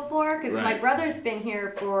here before, because my brother's been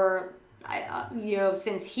here for,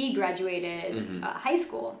 since he graduated high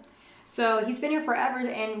school. So he's been here forever,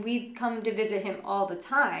 and we come to visit him all the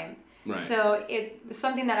time. Right. So it was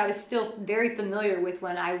something that I was still very familiar with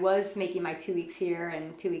when I was making my 2 weeks here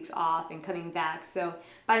and 2 weeks off and coming back. So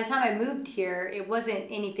by the time I moved here, it wasn't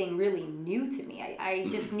anything really new to me. I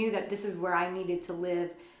just knew that this is where I needed to live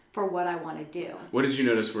for what I want to do. What did you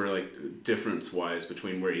notice were difference-wise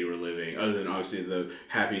between where you were living, other than obviously the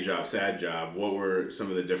happy job, sad job? What were some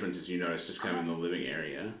of the differences you noticed just kind of in the living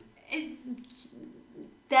area?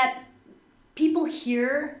 That people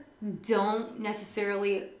here don't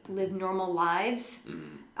necessarily live normal lives.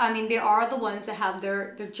 I mean, they are the ones that have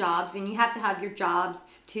their jobs, and you have to have your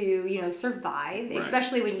jobs to, you know, survive, Right.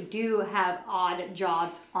 especially when you do have odd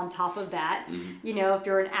jobs on top of that. You know, if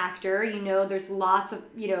you're an actor, you know, there's lots of,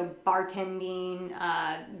 you know, bartending,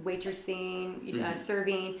 waitressing,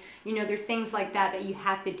 serving, you know, there's things like that you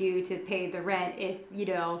have to do to pay the rent if, you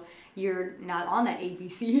know, you're not on that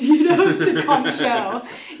ABC, you know, sitcom show.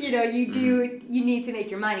 You know, you need to make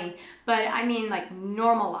your money. But I mean, like,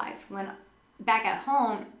 normal lives. When back at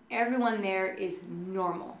home, everyone there is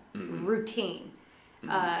normal, routine.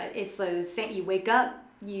 It's the same. You wake up,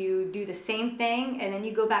 you do the same thing, and then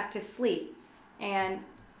you go back to sleep. And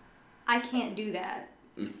I can't do that.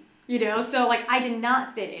 You know, so like I did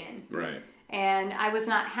not fit in. Right. And I was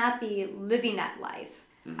not happy living that life.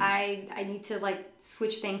 I need to like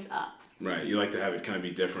switch things up. Right. You like to have it kind of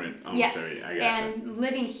be different. Yes. I gotcha. And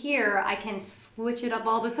living here, I can switch it up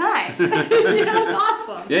all the time. You know, it's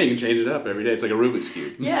awesome. Yeah, you can change it up every day. It's like a Rubik's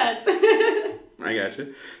Cube. Yes. I gotcha.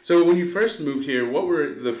 So when you first moved here, what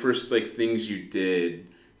were the first like things you did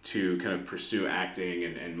to kind of pursue acting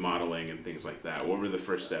and modeling and things like that? What were the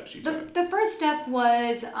first steps you took? The first step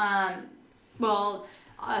was,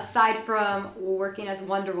 aside from working as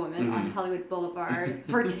Wonder Woman on Hollywood Boulevard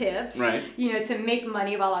for tips, Right. you know, to make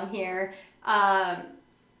money while I'm here,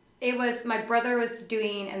 it was, my brother was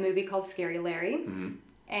doing a movie called Scary Larry,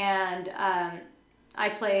 and I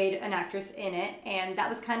played an actress in it, and that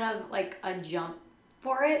was kind of like a jump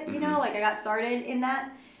for it, you know, like I got started in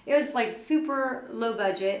that. It was like super low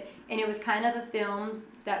budget, and it was kind of a film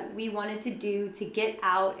that we wanted to do to get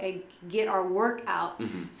out and get our work out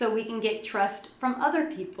so we can get trust from other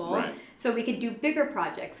people, Right. so we could do bigger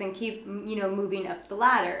projects and keep, you know, moving up the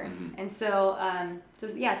ladder. And so,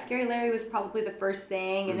 Scary Larry was probably the first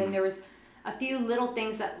thing, and then there was a few little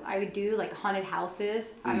things that I would do, like haunted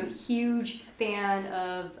houses. I'm a huge fan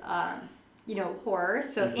of, you know, horror,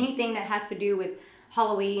 so anything that has to do with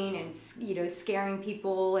Halloween and, you know, scaring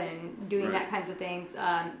people and doing Right. that kinds of things.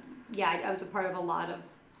 I was a part of a lot of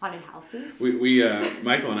haunted houses. We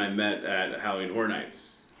Michael and I met at Halloween Horror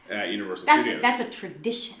Nights at Universal Studios. That's a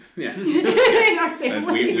tradition Yeah. in our And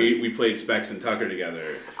family. we played Specs and Tucker together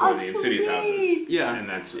for the Insidious sweet. houses. Yeah. And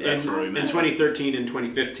that's where we in met. 2013 and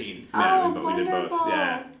 2015. Yeah, but we did both. wonderful.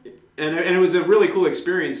 Yeah. And it was a really cool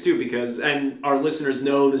experience too, because, and our listeners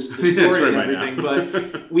know the story Story and by now. everything,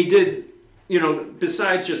 but we did, you know,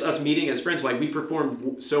 besides just us meeting as friends, like we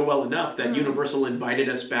performed so well enough that Universal invited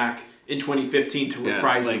us back in 2015 to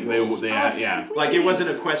reprise like the roles. yeah. sweet. Like it wasn't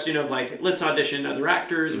a question of like, let's audition other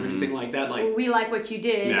actors or anything like that. Like, We like what you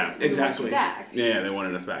did. Yeah, we want exactly. you back. Yeah, they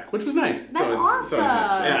wanted us back, which was nice. That's It's always nice awesome.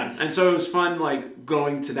 fun. yeah, and so it was fun, like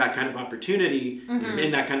going to that kind of opportunity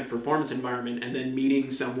in that kind of performance environment, and then meeting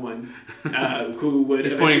someone who would.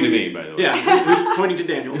 He's pointing to eventually- me, by the way. Yeah, who's pointing to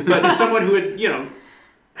Daniel, but someone who would, you know,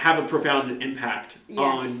 have a profound impact Yes.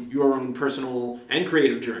 on your own personal and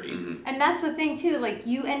creative journey. And that's the thing too, like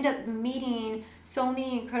you end up meeting so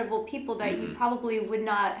many incredible people that you probably would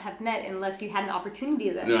not have met unless you had an opportunity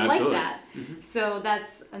that's No, like absolutely. that. So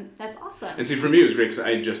that's awesome. And see, for me, it was great because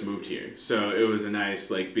I had just moved here, so it was a nice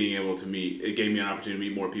like being able to meet. It gave me an opportunity to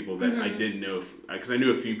meet more people that I didn't know, because I knew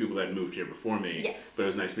a few people that had moved here before me. Yes. But it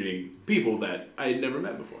was nice meeting people that I had never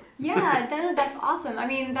met before. Yeah, that's awesome. I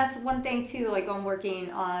mean, that's one thing too, like on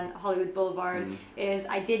working on Hollywood Boulevard, is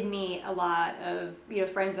I did meet a lot of, you know,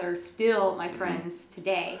 friends that are still my friends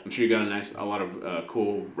today. I'm sure you got a lot of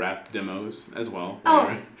cool rap demos as well.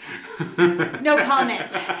 Oh. No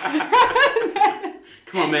comment.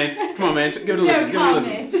 Come on, man, give it a No listen. Give it a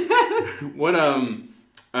listen. comment.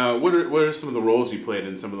 What are some of the roles you played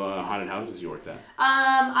in some of the haunted houses you worked at?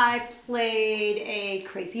 I played a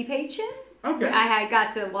crazy patient. Okay. I had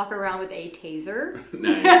got to walk around with a taser,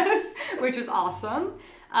 Nice. which was awesome.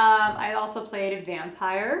 I also played a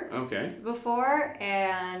vampire Okay. before,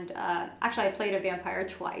 and actually I played a vampire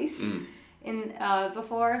twice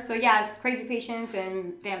before. So yeah, it's crazy patients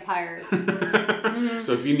and vampires.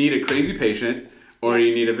 So if you need a crazy patient or Yes.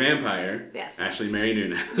 you need a vampire, Yes. Ashley Mary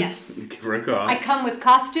Nunes. Yes. Give her a call. I come with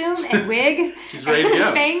costume and wig. She's ready to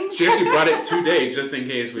go. Bangs. She actually brought it today just in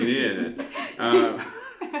case we needed it.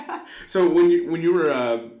 So when you were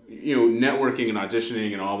networking and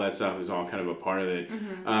auditioning and all that stuff is all kind of a part of it.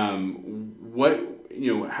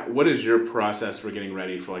 What is your process for getting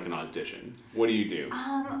ready for like an audition? What do you do?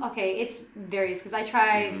 Okay, it's various because I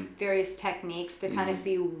try various techniques to kind of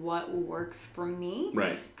see what works for me.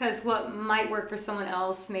 Right. Because what might work for someone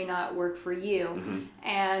else may not work for you.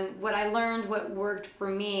 And what I learned, what worked for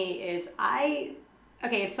me is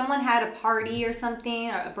if someone had a party or something,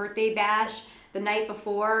 or a birthday bash the night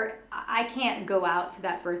before, I can't go out to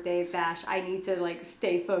that birthday bash. I need to like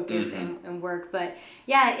stay focused and work. But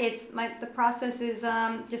yeah, the process is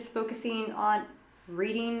just focusing on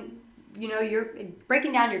reading. You know, you're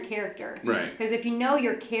breaking down your character. Right. Because if you know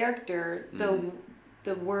your character,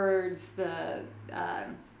 the words, the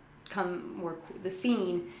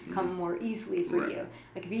scene come more easily for you.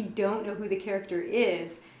 Like if you don't know who the character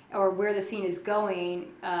is or where the scene is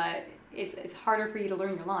going, it's harder for you to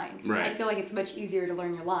learn your lines. Right. I feel like it's much easier to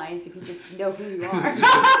learn your lines if you just know who you are.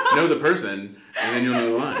 Just know the person, and then you'll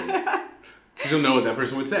know the lines. Because you'll know what that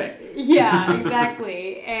person would say. Yeah,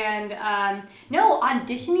 exactly. And no,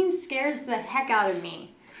 auditioning scares the heck out of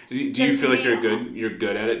me. Do you feel like you're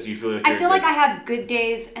good at it? Do you feel like I feel like I have good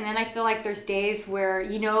days, and then I feel like there's days where,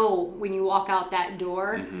 you know, when you walk out that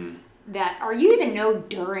door, or you even know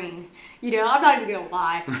during, you know, I'm not even going to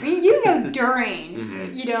lie. I mean, you know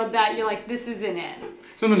during, you know, that you're like, this isn't it.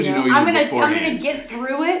 Sometimes you know I'm beforehand. gonna get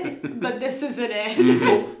through it, but this isn't it.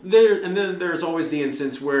 Well, and then there's always the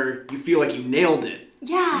instance where you feel like you nailed it.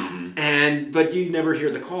 Yeah. But you never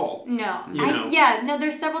hear the call. No. You know? No,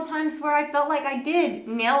 there's several times where I felt like I did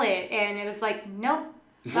nail it, and it was like, nope.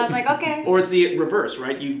 I was like, okay. Or it's the reverse,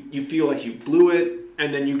 right? You feel like you blew it,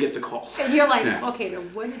 and then you get the call. And you're like, okay, now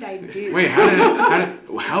what did I do? Wait,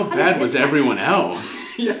 how bad was everyone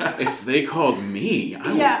else? Yeah. If they called me,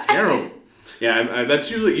 I was terrible. Yeah,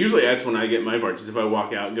 that's usually that's when I get my parts. Is if I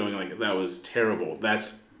walk out going like, that was terrible.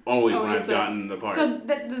 That's always when I've gotten the part. So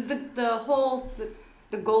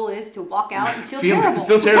the goal is to walk out and feel terrible.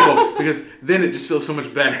 Feel terrible, because then it just feels so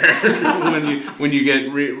much better when you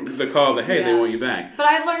get the call that, hey, they want you back. But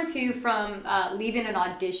I've learned too from leaving an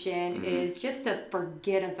audition is just to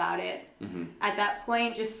forget about it. At that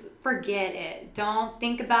point, just forget it. Don't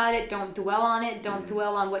think about it. Don't dwell on it. Don't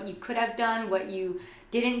dwell on what you could have done, what you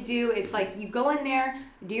didn't do. It's like you go in there,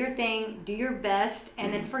 do your thing, do your best,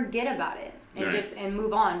 and then forget about it. And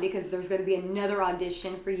move on, because there's going to be another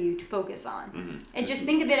audition for you to focus on, and just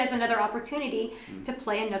think of it as another opportunity to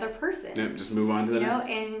play another person. Yep, just move on to the next.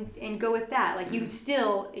 And go with that. Like you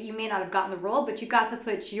may not have gotten the role, but you got to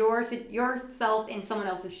put yourself in someone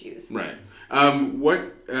else's shoes. Right.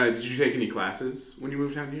 What did you take any classes when you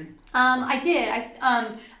moved down here? I did.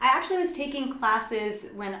 I actually was taking classes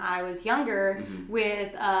when I was younger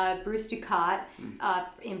with Bruce Ducat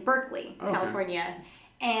in Berkeley, California,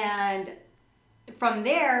 and from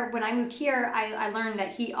there, when I moved here, I learned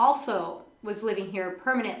that he also was living here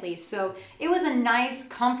permanently. So it was a nice,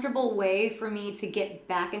 comfortable way for me to get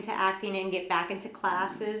back into acting and get back into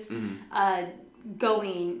classes,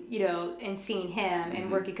 going, you know, and seeing him and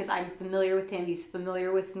working, because I'm familiar with him. He's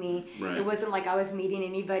familiar with me. Right. It wasn't like I was meeting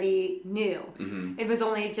anybody new. It was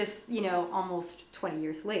only just, you know, almost 20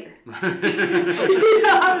 years later. So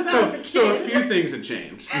a few things have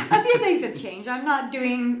changed. A few things have changed. I'm not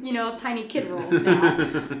doing, you know, tiny kid roles now,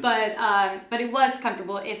 but it was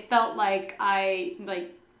comfortable. It felt like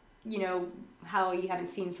you know, how you haven't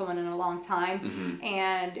seen someone in a long time,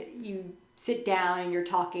 and you sit down and you're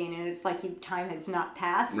talking, and it's like time has not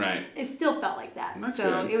passed. Right. It still felt like that. That's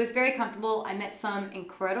so good. It was very comfortable. I met some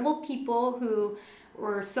incredible people who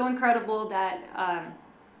were so incredible that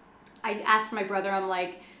I asked my brother, I'm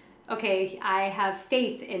like, okay, I have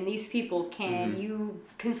faith in these people. Can you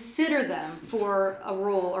consider them for a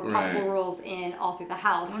role or possible roles in All Through the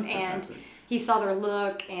House? That's and fantastic. he saw their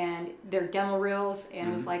look and their demo reels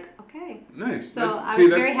and was like, okay. Nice. So I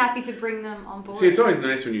was very happy to bring them on board. See, it's always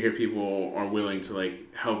nice when you hear people are willing to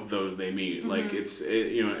like help those they meet. Like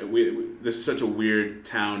you know, this is such a weird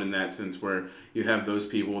town in that sense, where you have those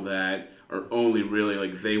people that are only really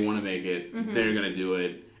like, they want to make it, they're gonna do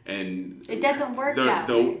it. And it doesn't work that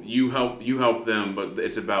way. You help them, but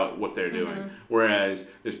it's about what they're doing. Whereas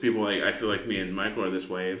there's people like, I feel like me and Michael are this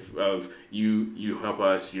way of you help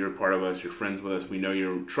us, you're part of us, you're friends with us, we know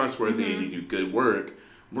you're trustworthy and you do good work.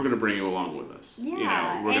 We're gonna bring you along with us. Yeah, you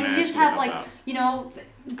know, we're and gonna just ask you to have help like out. you know,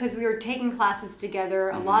 because we were taking classes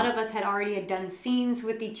together. A lot of us had already done scenes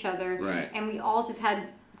with each other, Right. and we all just had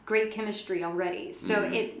great chemistry already. So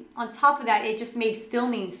it, on top of that, it just made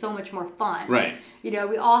filming so much more fun. Right. You know,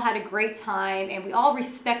 we all had a great time, and we all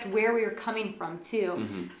respect where we were coming from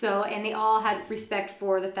too. So, and they all had respect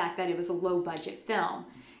for the fact that it was a low budget film.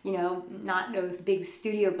 You know, not no big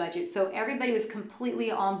studio budget. So everybody was completely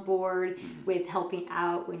on board with helping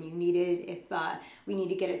out when you needed. If we need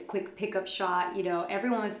to get a quick pickup shot, you know,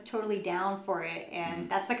 everyone was totally down for it. And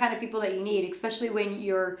that's the kind of people that you need, especially when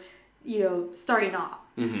you're, you know, starting off.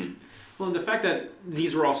 Well, and the fact that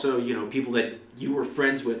these were also, people that you were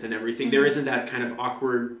friends with and everything, there isn't that kind of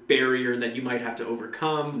awkward barrier that you might have to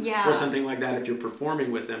overcome or something like that if you're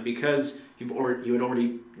performing with them, because you had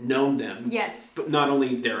already known them. Yes. But not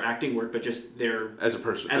only their acting work, but just their as a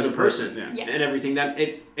person, yeah. Yes. And everything. That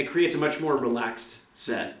it creates a much more relaxed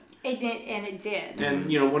set. It did.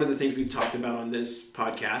 And one of the things we've talked about on this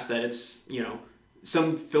podcast, that it's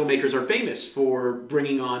some filmmakers are famous for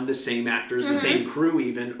bringing on the same actors, the same crew,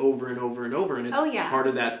 even over and over and over, and it's part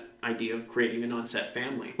of that idea of creating an on-set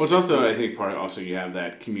family. Well, it's also, I think, you have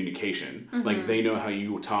that communication. Like, they know how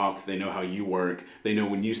you talk, they know how you work, they know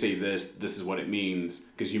when you say this is what it means,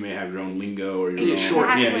 because you may have your own lingo or your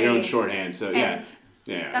own shorthand. So, and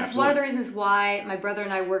yeah, that's absolutely. one of the reasons why my brother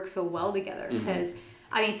and I work so well together, because,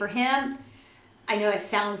 for him, I know it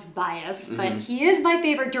sounds biased, but he is my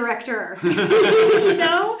favorite director.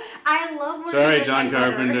 I love working with John my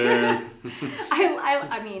brother. Carpenter.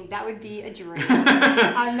 I mean, that would be a dream.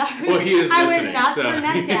 I'm not. Well, he is I listening, would not so. turn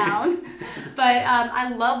that down. But I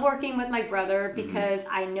love working with my brother because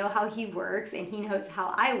I know how he works and he knows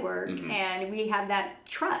how I work, and we have that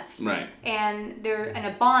trust. Right. And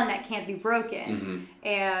a bond that can't be broken.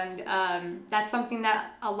 And that's something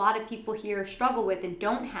that a lot of people here struggle with and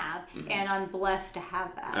don't have, and I'm blessed to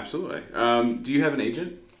have that. Absolutely. Do you have an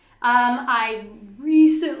agent? I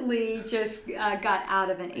recently just got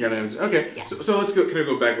out of an agency. Okay. Yes. So let's go. Can I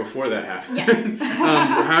go back before that happened? Yes.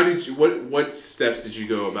 How did you? What steps did you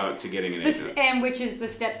go about to getting an agent? And which is the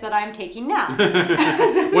steps that I'm taking now.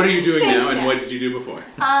 What are you doing Same now, and what steps. did you do before?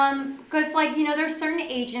 Because there's certain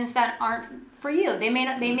agents that aren't for you. They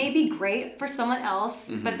may be great for someone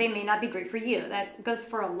else, but they may not be great for you. That goes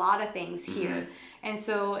for a lot of things here, and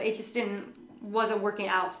so it just wasn't working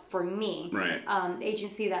out for me. Right. The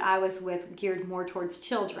agency that I was with geared more towards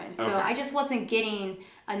children, so I just wasn't getting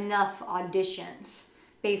enough auditions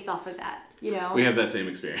based off of that. We have that same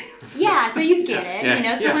experience. Yeah, so you get it.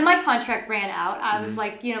 Yeah. So when my contract ran out, I was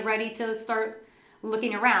ready to start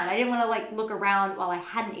looking around. I didn't want to look around while I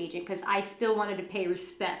had an agent, because I still wanted to pay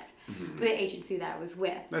respect for the agency that I was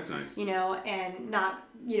with. That's nice. And not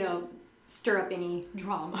stir up any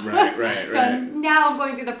drama. Right. So now I'm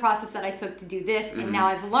going through the process that I took to do this, and now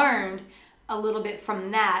I've learned a little bit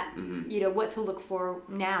from that, what to look for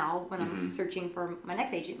now when I'm searching for my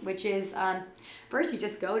next agent, which is first you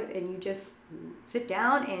just go and you just sit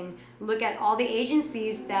down and look at all the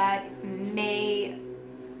agencies that may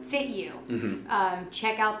fit you.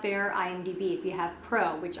 Check out their IMDb if you have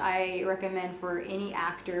Pro, which I recommend for any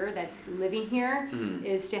actor that's living here,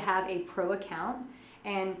 is to have a Pro account.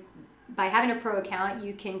 And by having a Pro account,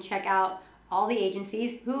 you can check out all the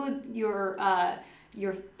agencies, who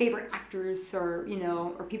your favorite actors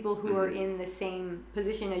or people who are in the same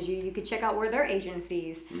position as you. You could check out where their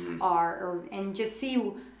agencies are, and just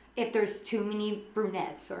see if there's too many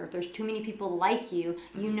brunettes or if there's too many people like you,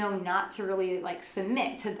 not to really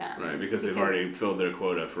submit to them. Right, because they've already filled their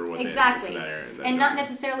quota for what exactly. they for that area. And not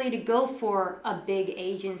necessarily to go for a big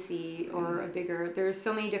agency or there's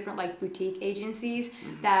so many different boutique agencies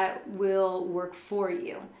that will work for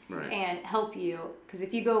you and help you. Because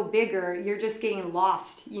if you go bigger, you're just getting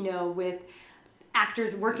lost, with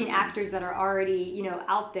working actors that are already,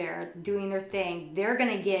 out there doing their thing. They're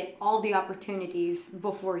going to get all the opportunities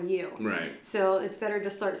before you. Right. So it's better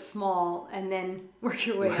to start small and then work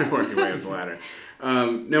your way up. Work your way up the ladder.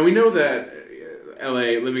 Now, we know that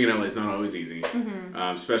living in LA is not always easy,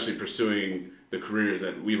 especially pursuing the careers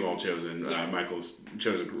that we've all chosen. Yes. Michael's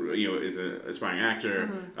chosen, is an aspiring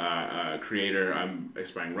actor, creator. I'm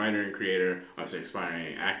aspiring writer and creator. Obviously,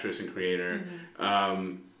 aspiring actress and creator.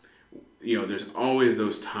 There's always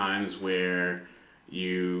those times where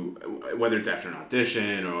whether it's after an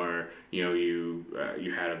audition or you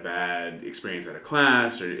had a bad experience at a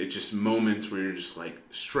class, or it's just moments where you're just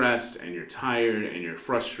stressed and you're tired and you're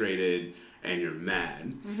frustrated and you're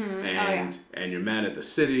mad, and you're mad at the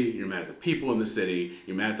city, you're mad at the people in the city,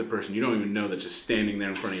 you're mad at the person you don't even know that's just standing there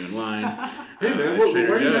in front of you in line. Hey man,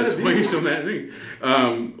 why are you so mad at me?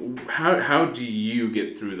 How do you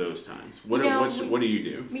get through those times? What do you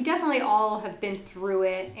do? We definitely all have been through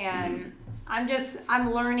it, and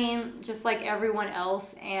I'm learning just like everyone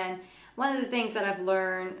else. And one of the things that I've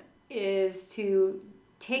learned is to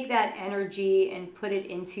take that energy and put it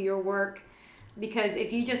into your work, because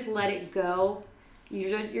if you just let it go,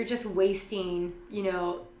 you're just wasting,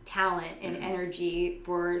 talent and energy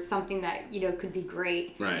for something that could be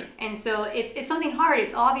great. Right. And so it's something hard.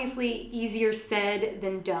 It's obviously easier said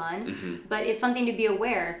than done, but it's something to be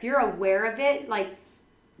aware. If you're aware of it,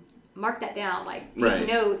 mark that down, like take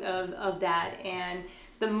note of that. And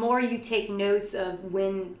the more you take notes of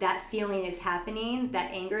when that feeling is happening,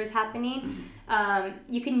 that anger is happening,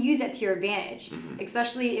 you can use that to your advantage,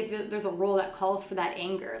 especially if there's a role that calls for that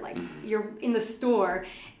anger. Like you're in the store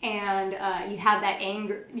and you have that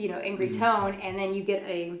anger, angry tone, and then you get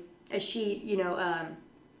a sheet,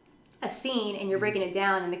 a scene, and you're breaking it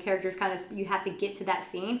down, and the characters you have to get to that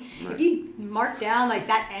scene. If you mark down like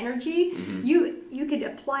that energy, you could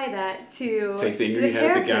apply that to take the anger you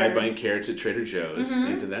have the guy buying carrots at Trader Joe's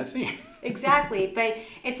into that scene. Exactly, but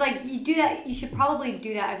it's like you do that. You should probably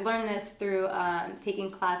do that. I've learned this through taking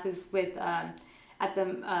classes with at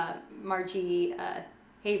the Margie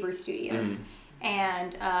Haber Studios.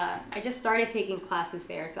 And I just started taking classes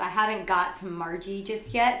there, so I haven't got to Margie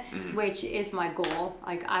just yet, which is my goal.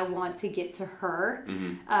 Like, I want to get to her.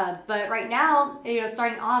 But right now,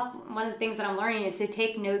 starting off, one of the things that I'm learning is to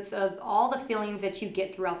take notes of all the feelings that you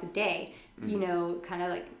get throughout the day. Kind of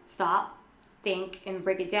like stop, think, and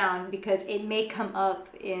break it down, because it may come up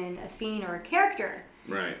in a scene or a character.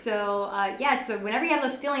 Right. So, so whenever you have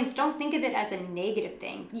those feelings, don't think of it as a negative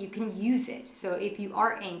thing. You can use it. So if you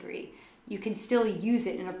are angry, you can still use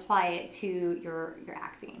it and apply it to your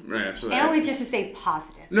acting. Right, absolutely. And always just to stay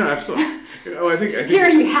positive. No, absolutely. I think here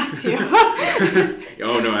you have to.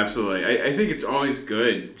 Oh no, absolutely. I think it's always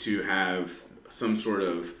good to have some sort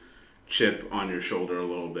of chip on your shoulder a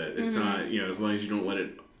little bit. It's not, as long as you don't let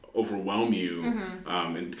it overwhelm you,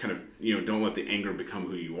 and kind of, don't let the anger become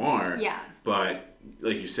who you are. Yeah. But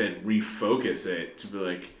like you said, refocus it to be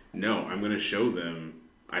like, no, I'm going to show them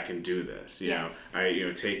I can do this. Yes.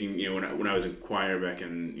 Taking, when I was in choir back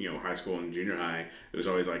in, high school and junior high, it was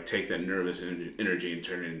always like, take that nervous energy and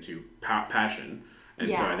turn it into passion.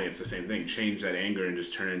 And so I think it's the same thing. Change that anger and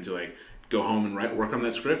just turn it into like, go home and work on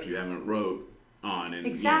that script you haven't wrote on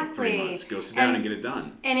in 3 months. Go sit down and get it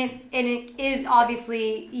done. And it is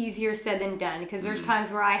obviously easier said than done, because there's times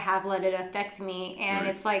where I have let it affect me, and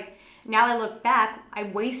it's like, now I look back, I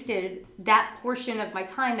wasted that portion of my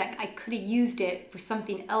time that I could have used it for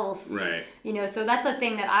something else. Right. So that's a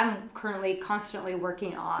thing that I'm currently constantly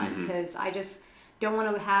working on, because I just don't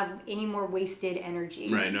want to have any more wasted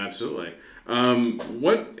energy. Right. No, absolutely.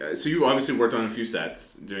 So you obviously worked on a few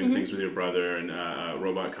sets, doing things with your brother and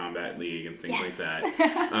Robot Combat League and things like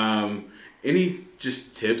that. Any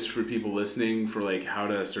just tips for people listening for like how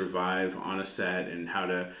to survive on a set and how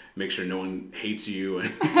to make sure no one hates you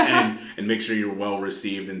and make sure you're well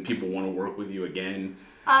received and people want to work with you again?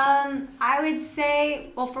 I would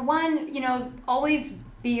say, well, for one, always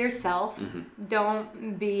be yourself.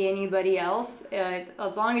 Don't be anybody else.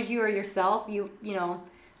 As long as you are yourself,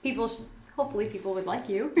 hopefully people would like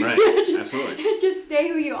you. Right. Absolutely. Just stay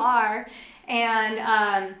who you are,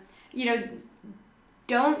 and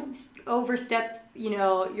don't overstep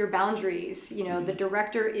your boundaries. The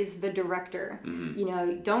director is the director.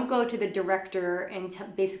 Don't go to the director and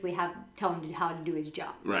basically tell him how to do his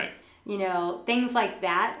job. Right. Things like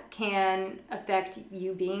that can affect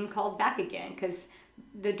you being called back again, because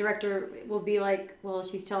the director will be like, well,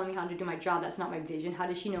 she's telling me how to do my job. That's not my vision. How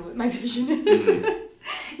does she know what my vision is?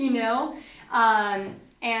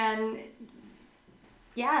 And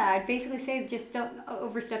I'd basically say just don't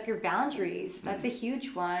overstep your boundaries. That's a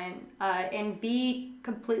huge one. And be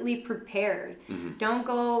completely prepared. Don't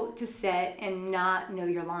go to set and not know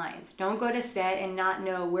your lines. Don't go to set and not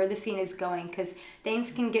know where the scene is going, because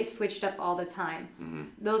things can get switched up all the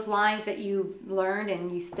time. Those lines that you've learned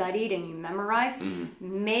and you studied and you memorized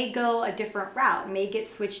may go a different route, may get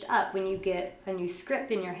switched up when you get a new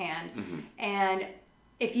script in your hand. And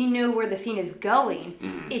if you know where the scene is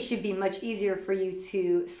going, it should be much easier for you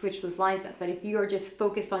to switch those lines up. But if you are just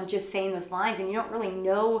focused on just saying those lines and you don't really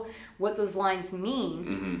know what those lines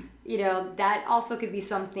mean, that also could be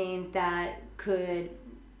something that could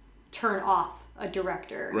turn off a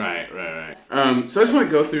director. Right. So I just want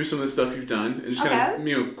to go through some of the stuff you've done and just kind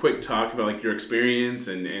of, quick talk about like your experience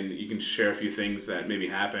and you can share a few things that maybe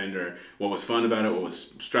happened or what was fun about it, what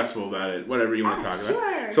was stressful about it, whatever you want to talk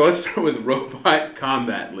about. So let's start with Robot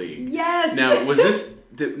Combat League. Yes. Now, was this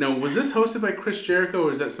hosted by Chris Jericho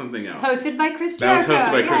or is that something else? Hosted by Chris Jericho. That was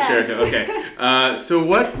hosted by Chris Jericho. Okay.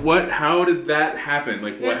 So how did that happen?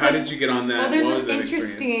 Like, how did you get on that? Well, there's an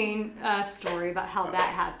interesting story about how that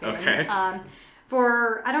happened. Okay.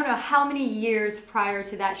 For I don't know how many years prior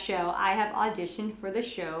to that show, I have auditioned for the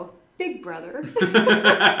show Big Brother.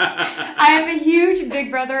 I am a huge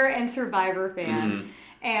Big Brother and Survivor fan.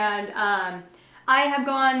 And I have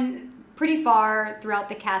gone pretty far throughout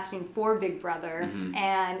the casting for Big Brother.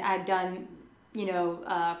 And I've done,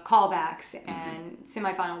 callbacks and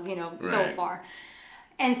semifinals, so far.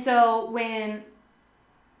 And so when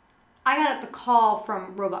I got the call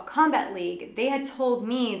from Robot Combat League. They had told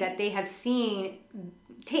me that they have seen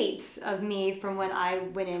tapes of me from when I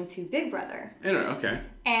went into Big Brother. Okay.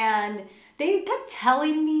 And they kept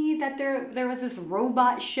telling me that there was this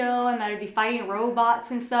robot show and that I'd be fighting robots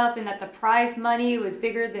and stuff, and that the prize money was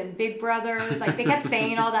bigger than Big Brother. Like, they kept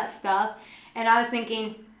saying all that stuff. And I was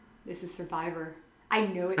thinking, this is Survivor. I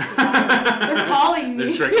know it's Survivor. They're calling me.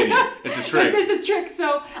 They're tricking you. It's a trick. It's a trick.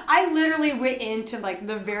 So I literally went into like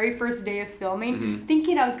the very first day of filming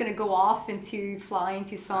thinking I was going to go off into flying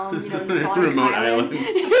to some, remote island.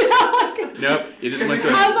 Nope. You just went to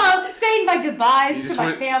I was saying my goodbyes to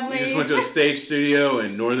my family. You just went to a stage studio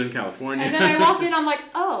in Northern California. And then I walked in, I'm like,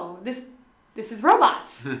 oh, this is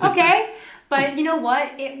robots. Okay. But you know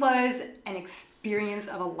what? It was an experience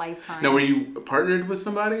of a lifetime. Now, were you partnered with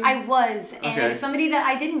somebody? I was. And it was somebody that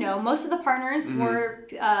I didn't know. Most of the partners were,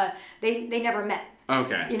 they never met.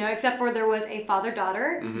 Okay. Except for there was a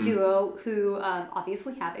father-daughter duo who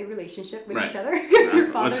obviously have a relationship with each other. Because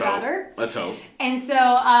they're father-daughter. Let's hope. And so,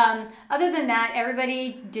 other than that,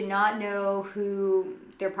 everybody did not know who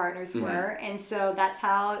their partners were, and so that's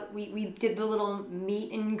how we did the little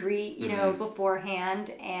meet and greet,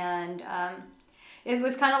 beforehand, and it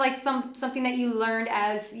was kind of like something that you learned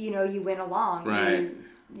as you went along. Right.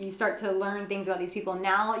 You start to learn things about these people.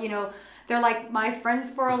 Now, they're like my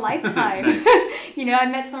friends for a lifetime. I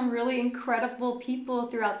met some really incredible people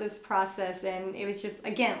throughout this process, and it was just,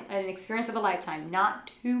 again, an experience of a lifetime.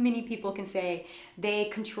 Not too many people can say they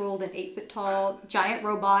controlled an 8-foot-tall giant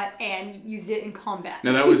robot and used it in combat.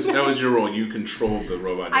 Now that was your role. You controlled the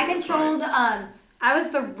robot. I controlled. I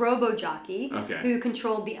was the robo jockey who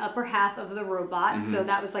controlled the upper half of the robot. So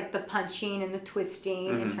that was like the punching and the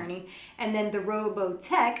twisting and turning. And then the robo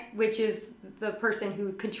tech, which is the person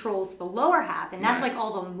who controls the lower half. And that's like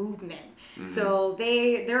all the movement. So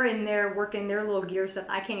they're in there working their little gear stuff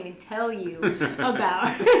I can't even tell you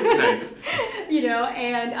about. Nice.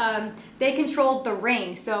 And they controlled the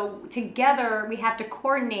ring. So together we have to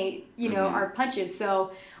coordinate, our punches.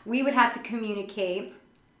 So we would have to communicate.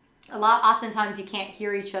 Oftentimes you can't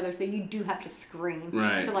hear each other, so you do have to scream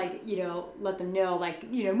to let them know,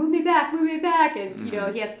 move me back, and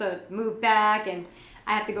he has to move back, and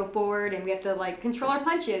I have to go forward, and we have to control our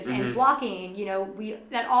punches and blocking.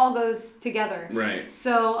 That all goes together. Right.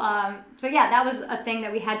 So yeah, that was a thing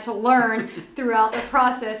that we had to learn throughout the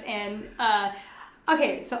process, and.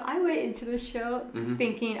 Okay, so I went into this show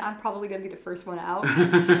thinking I'm probably gonna be the first one out,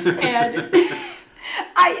 and.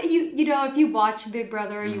 If you watch Big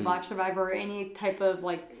Brother, you watch Survivor, or any type of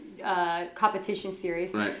competition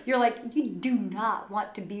series, you're like, you do not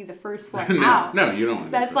want to be the first one out. No, you don't want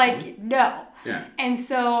to That's be the first one. No. Yeah. And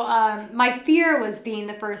so my fear was being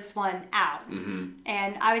the first one out.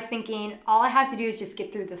 And I was thinking, all I have to do is just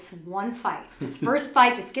get through this one fight. This first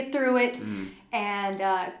fight, just get through it.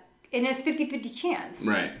 And it's 50-50 chance.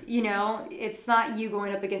 Right. It's not you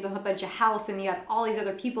going up against a whole bunch of house and you have all these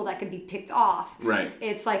other people that can be picked off. Right.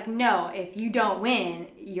 It's like, no, if you don't win,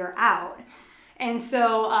 you're out. And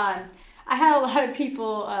so I had a lot of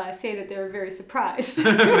people say that they were very surprised.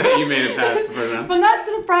 That you made it past the first round? Well, not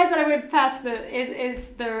surprised that I went past it's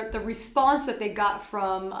the response that they got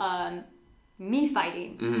from me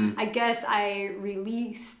fighting. I guess I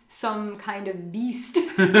released some kind of beast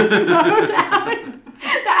that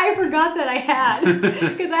I forgot that I had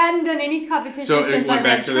because I hadn't done any competition so since I went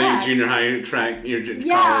back to track. the junior high track, your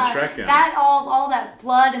college track. That all that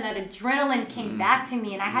blood and that adrenaline came back to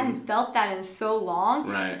me, and I hadn't felt that in so long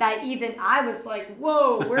that even I was like,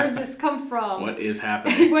 "Whoa, where did this come from? What is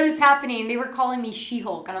happening? What is happening?" They were calling me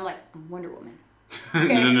She-Hulk, and I'm like, "I'm Wonder Woman."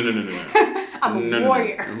 Okay. No. I'm a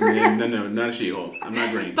warrior. No, not a She-Hulk. I'm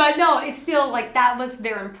not green. But no, it's still that was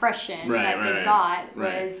their impression that they got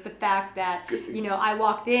was the fact that I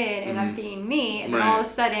walked in and I'm being me, and then all of a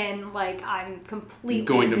sudden I'm completely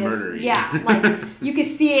going to murder you. Yeah, you can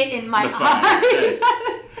see it in my eyes.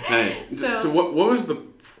 Nice. So what was the?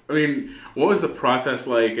 What was the process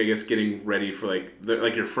like? I guess getting ready for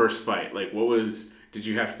your first fight. Did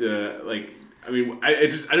you have to I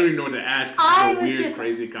don't even know what to ask. It's a weird,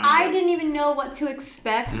 crazy concept. I didn't even know what to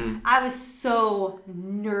expect. I was so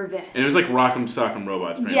nervous. And it was like Rock'em Sock'em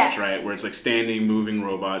Robots, pretty much, right? Where it's standing, moving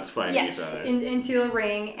robots fighting each other. Into a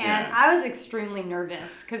ring. And I was extremely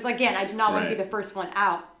nervous. Because, again, I did not want to be the first one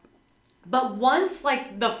out. But once,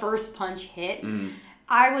 the first punch hit,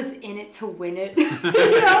 I was in it to win it.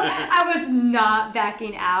 I was not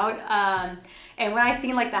backing out. And when I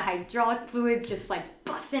seen the hydraulic fluids just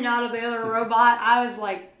busting out of the other robot, I was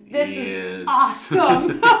like, this is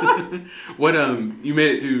awesome. What you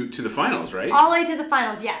made it to the finals, right? All the way to the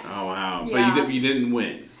finals, yes. Oh wow. Yeah. But you didn't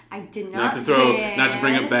win. I did not not to throw, win. not to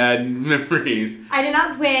bring up bad memories. I did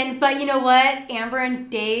not win, but you know what? Amber and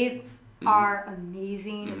Dave are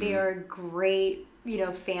amazing. They are a great,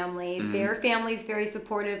 family. Their family is very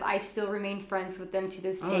supportive. I still remain friends with them to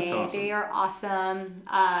this day. That's awesome. They are awesome.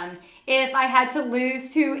 If I had to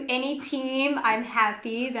lose to any team, I'm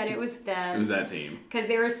happy that it was them. It was that team. Because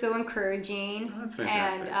they were so encouraging. Oh, that's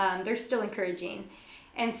fantastic. And they're still encouraging.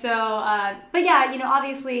 And so, but yeah,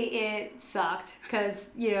 obviously it sucked because,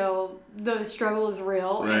 the struggle is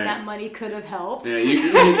real and that money could have helped. Yeah, and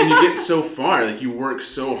you get so far. Like, you work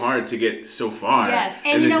so hard to get so far. Yes,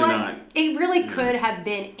 and you know what? It really could have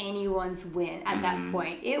been anyone's win at that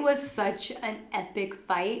point. It was such an epic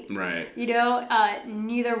fight. Right.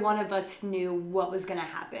 Neither one of us knew what was going to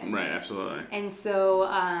happen. Right, absolutely. And so,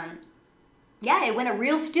 yeah, it went a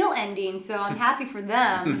real still ending, so I'm happy for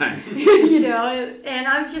them. Nice. And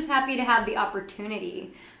I'm just happy to have the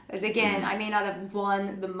opportunity. Because again, I may not have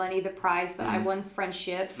won the money, the prize, but I won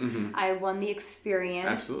friendships. I won the experience.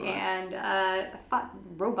 Absolutely. And I fought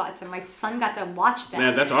robots, and my son got to watch that.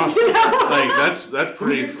 Man, that's awesome. Like, that's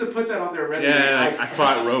pretty. Who gets to put that on their resume? Yeah, I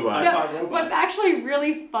fought robots. What's actually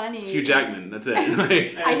really funny. Hugh Jackman, that's it.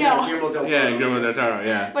 Like, I know. Guillermo del Toro,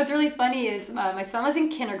 yeah. What's really funny is my son was in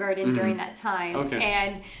kindergarten during that time. Okay.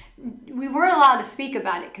 And we weren't allowed to speak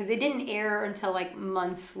about it because it didn't air until like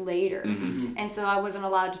months later. And so I wasn't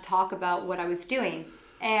allowed to talk about what I was doing.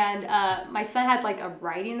 And my son had like a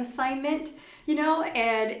writing assignment,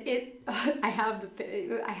 and I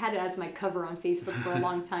had it as my cover on Facebook for a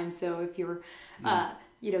long time. So if you're,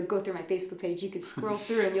 go through my Facebook page, you could scroll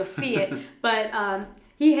through and you'll see it. But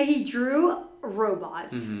he drew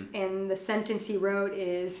robots, and the sentence he wrote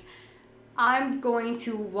is, "I'm going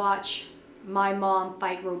to watch my mom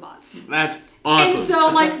fight robots." That's awesome. And so,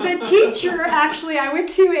 like, the teacher, actually, I went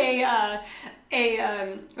to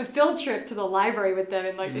a field trip to the library with them,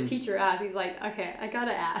 and like the teacher asked, he's like, "Okay, I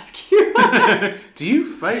gotta ask you." Do you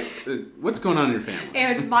fight? What's going on in your family?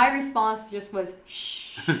 And my response just was,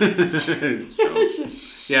 "Shh."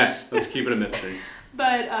 Yeah, let's keep it a mystery.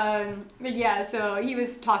 But yeah, so he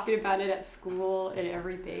was talking about it at school and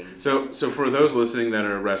everything. So for those listening that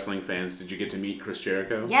are wrestling fans, did you get to meet Chris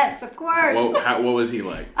Jericho? Yes, of course. What was he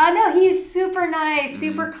like? No, he's super nice,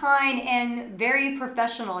 super kind, and very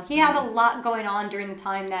professional. He had a lot going on during the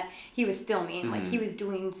time that he was filming. Like, he was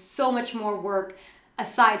doing so much more work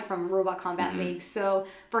aside from Robot Combat League. So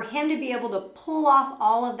for him to be able to pull off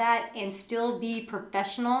all of that and still be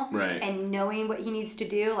professional and knowing what he needs to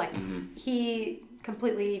do, like, he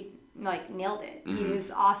completely nailed it. He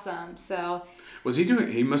was awesome. So was he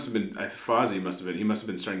doing? He must have been. Fozzy must have been. He must have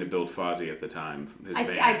been starting to build Fozzy at the time. His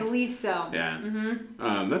band. I believe so. Yeah.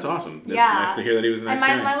 That's awesome. It's yeah. nice to hear that he was a nice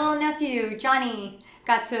guy. And my little nephew Johnny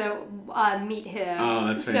got to meet him. Oh,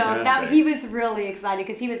 that's fantastic. So he was really excited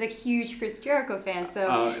because he was a huge Chris Jericho fan.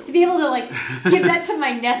 So to be able to give that to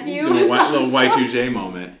my nephew was little Y2J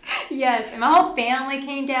moment. Yes, and my whole family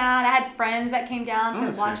came down. I had friends that came down to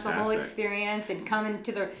watch fantastic. the whole experience and come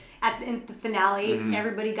into the finale.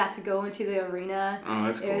 Everybody got to go into the arena. Oh,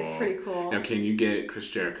 that's cool. It was pretty cool. Now, can you get Chris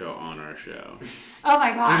Jericho on our show? Oh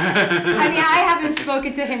my gosh. I mean, I haven't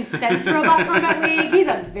spoken to him since Robot Combat League. He's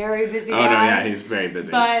a very busy guy. Oh, no, yeah, he's very busy.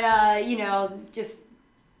 But, just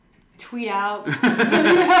tweet out.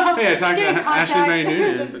 Yeah, talk to Ashley Mary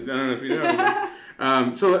Nunes. I don't know if you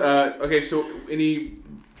know. Okay, so any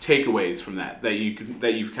takeaways from that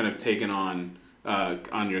you've kind of taken on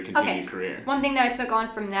your continued career? One thing that I took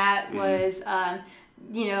on from that was,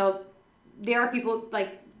 there are people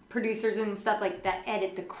like producers and stuff like that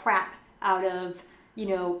edit the crap out of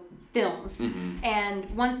films. And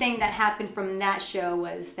one thing that happened from that show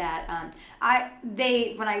was that when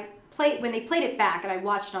they played it back and I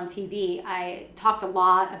watched it on TV, I talked a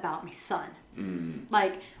lot about my son.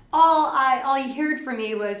 Like, all you heard from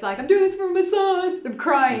me was like, "I'm doing this for my son." I'm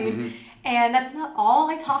crying. And that's not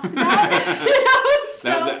all I talked about.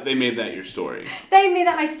 They made that your story. They made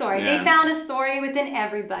that my story. Yeah. They found a story within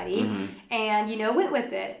everybody and, went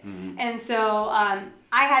with it. And so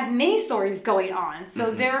I had many stories going on.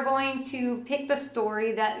 So they're going to pick the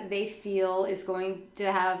story that they feel is going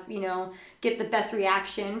to have, get the best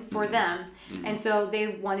reaction for them. And so they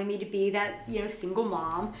wanted me to be that, single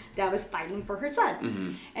mom that was fighting for her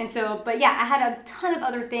son. And so, but yeah, I had a ton of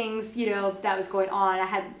other things, that was going on.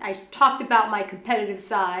 I talked about my competitive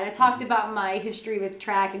side. I talked about my history with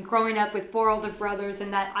track and growing up with 4 older brothers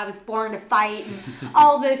and that I was born to fight and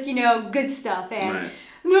all this, good stuff. And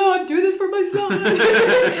the no, I'm doing this for my son.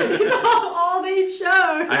 It's all they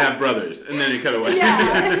showed. I have brothers, and then it cut away.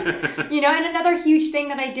 Yeah. You know, and another huge thing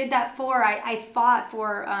that I did that for, I fought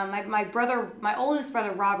for my brother, my oldest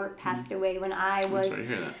brother Robert passed away when I was. I'm sorry to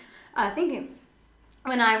hear that. Thank you.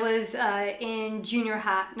 When I was in junior in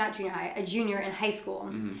high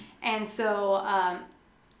school, and so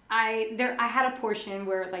I had a portion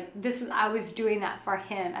where like I was doing that for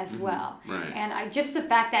him as well, right. And just the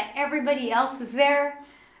fact that everybody else was there,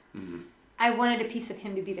 I wanted a piece of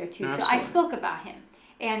him to be there too. Absolutely. So I spoke about him,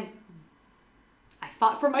 and I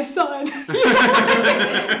fought for my son.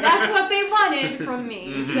 That's what they wanted from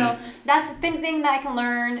me. So that's the thing that I can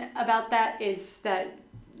learn about that is that.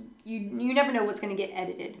 You never know what's going to get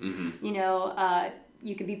edited. You know,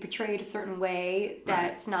 you could be portrayed a certain way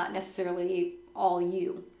that's not necessarily all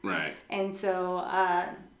you. Right. And so,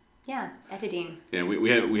 editing. Yeah,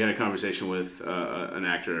 we had a conversation with an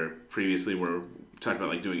actor previously where we talked about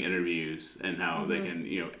like doing interviews and how they can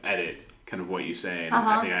edit kind of what you say. And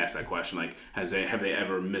I think I asked that question like, have they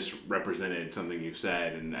ever misrepresented something you've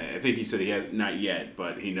said? And I think he said he has not yet,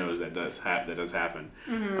 but he knows that does happen.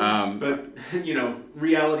 But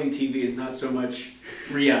reality TV is not so much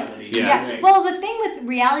reality. Yeah. Well, the thing with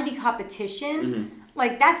reality competition.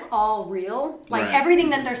 Like, that's all real. Like,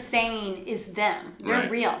 everything that they're saying is them. They're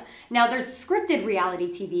real. Now, there's scripted reality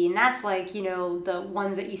TV, and that's like, the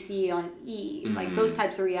ones that you see on E! Like, those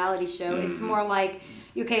types of reality show. It's more like,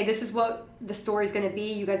 okay, this is what the story's going to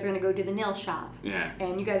be. You guys are going to go to the nail shop. Yeah.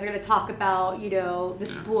 And you guys are going to talk about,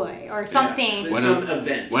 this boy or something. Yeah. Some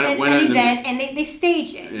event. An event, and they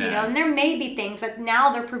stage it, and there may be things that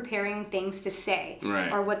now they're preparing things to say.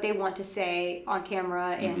 Right. Or what they want to say on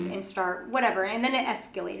camera and start whatever. And then it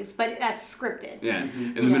escalates, but that's scripted. Yeah.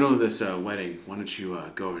 In the middle of this wedding, why don't you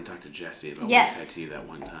go over and talk to Jesse about what I said to you that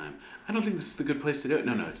one time? I don't think this is the good place to do it.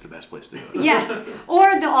 No, it's the best place to do it. Yes.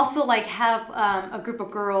 Or they'll also like have a group of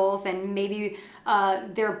girls and maybe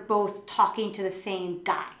they're both talking to the same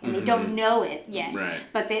guy and they don't know it yet. Right.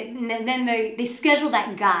 But then they schedule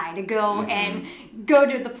that guy to go and go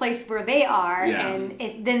to the place where they are,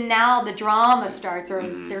 and then now the drama starts, or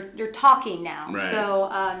they're talking now. Right. So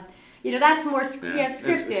that's more scripted.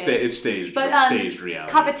 It's staged, but, staged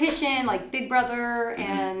reality. Competition like Big Brother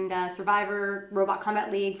and Survivor, Robot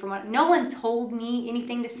Combat League. No one told me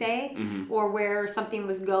anything to say or where something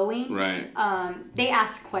was going. Right. They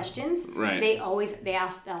asked questions. Right. They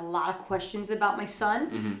asked a lot of questions about my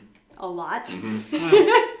son. A lot.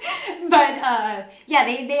 But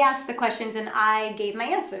they asked the questions and I gave my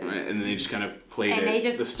answers. Right. And then they just kind of played and it. they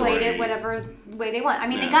just the story. played it whatever way they want. I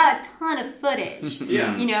mean, they got a ton of footage.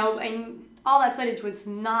 And all that footage was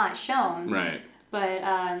not shown. Right. But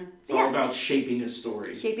it's all about shaping a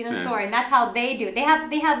story. Shaping a story, and that's how they do it. They have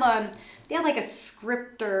like a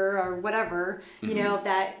scripter or whatever,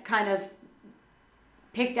 that kind of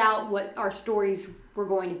picked out what our stories were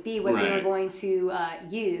going to be, what they were going to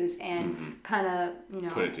use, and kind of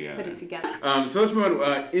put it together. So let's move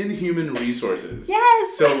on. Inhuman Resources.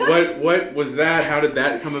 Yes. So what was that? How did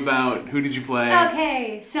that come about? Who did you play?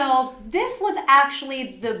 Okay, so this was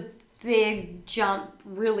actually the big jump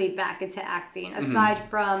really back into acting. Aside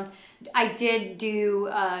from, I did do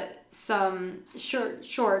some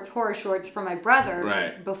horror shorts for my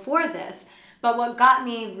brother before this. But what got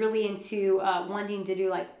me really into wanting to do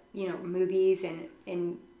like movies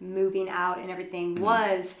and moving out and everything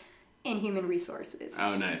was Inhuman Resources.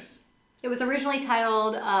 Oh, nice. It was originally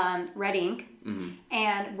titled Red Ink,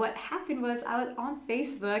 and what happened was I was on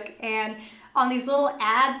Facebook, and on these little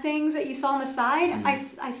ad things that you saw on the side,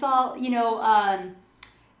 I saw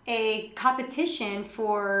a competition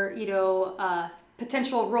for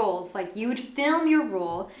potential roles. Like you would film your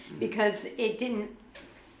role because it didn't.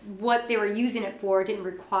 What they were using it for didn't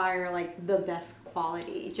require like the best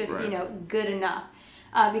quality, just good enough.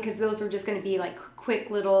 Because those were just going to be like quick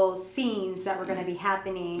little scenes that were going to be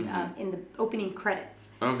happening in the opening credits.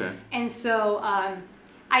 Okay. And so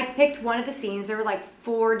I picked one of the scenes. There were like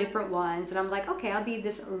 4 different ones, and I'm like, okay, I'll be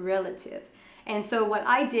this relative. And so what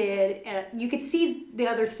I did, you could see the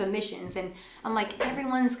other submissions, and I'm like,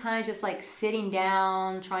 everyone's kind of just like sitting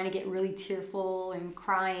down, trying to get really tearful and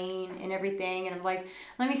crying and everything. And I'm like,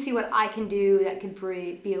 let me see what I can do that could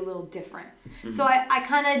be a little different. So I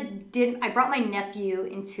kind of I brought my nephew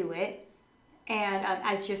into it, and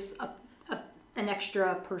as just an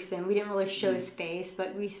extra person. We didn't really show his face,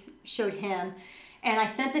 but we showed him. And I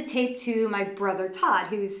sent the tape to my brother Todd,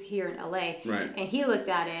 who's here in LA. Right. And he looked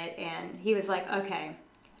at it and he was like, okay,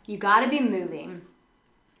 you got to be moving.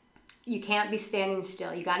 You can't be standing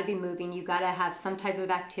still. You got to be moving. You got to have some type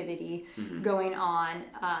of activity going on.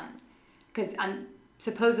 Because I'm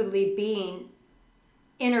supposedly being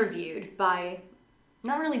interviewed by,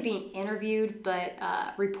 not really being interviewed, but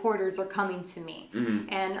reporters are coming to me.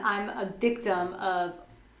 And I'm a victim of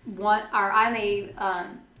I'm a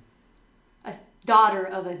daughter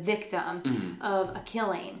of a victim of a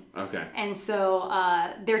killing. Okay. And so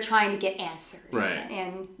they're trying to get answers. Right.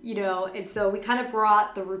 And, and so we kind of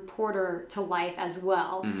brought the reporter to life as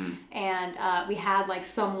well. And we had like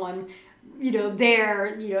someone,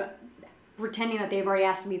 there, pretending that they've already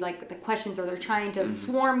asked me like the questions, or they're trying to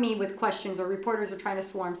swarm me with questions, or reporters are trying to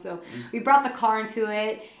swarm. So we brought the car into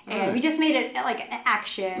it, and we just made it like an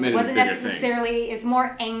action. It wasn't necessarily, it's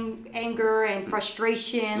more anger and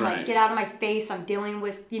frustration, like get out of my face, I'm dealing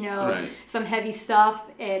with, some heavy stuff,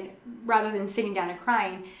 and rather than sitting down and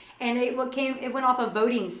crying. And it went off a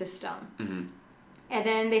voting system. And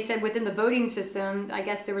then they said within the voting system, I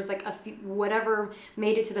guess there was like whatever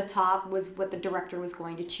made it to the top was what the director was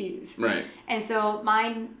going to choose. Right. And so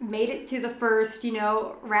mine made it to the first,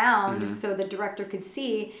 round, so the director could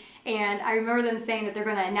see. And I remember them saying that they're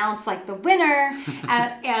going to announce like the winner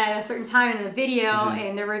at a certain time in the video,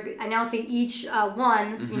 and they were announcing each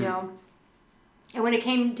one, And when it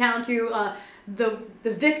came down to the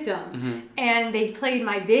victim, and they played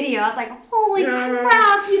my video, I was like, holy crap,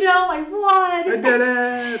 I won. I did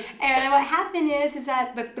it. And what happened is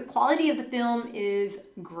that the quality of the film is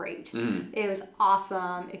great. It was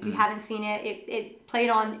awesome. If you haven't seen it, it played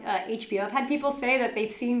on HBO. I've had people say that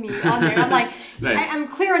they've seen me on there. I'm like, nice. I'm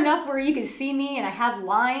clear enough where you can see me, and I have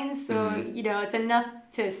lines, so, it's enough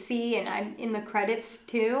to see, and I'm in the credits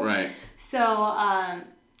too. Right. So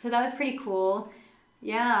that was pretty cool.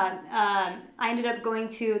 Yeah, I ended up going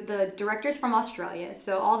to the directors from Australia.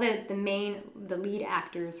 So all the lead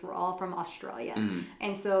actors were all from Australia.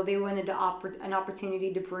 And so they wanted an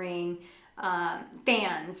opportunity to bring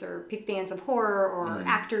fans or fans of horror or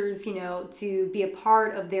actors, to be a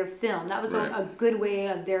part of their film. That was a good way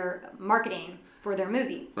of their marketing for their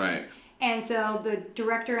movie. Right. And so the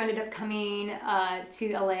director ended up coming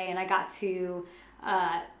to LA, and I got to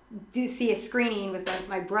see a screening with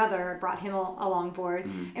my brother. I brought him along board,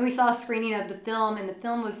 and we saw a screening of the film, and the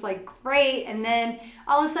film was like great. And then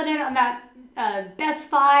all of a sudden I'm at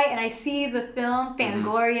Best Buy, and I see the film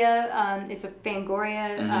Fangoria. It's a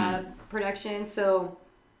Fangoria production, so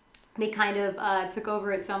they kind of took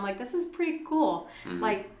over it. So I'm like, this is pretty cool.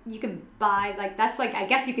 Like, you could buy, like, that's like, I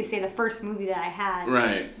guess you could say the first movie that I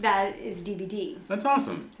had that is DVD. That's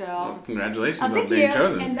awesome. So well, congratulations on being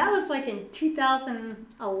chosen. And that was like in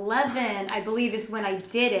 2011, I believe, is when I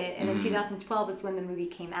did it, and in 2012 is when the movie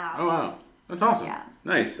came out. Oh wow, that's awesome. Yeah.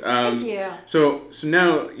 Nice. Thank you. So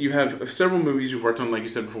now you have several movies you've worked on, like you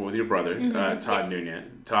said before, with your brother, Todd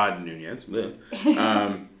Nunez.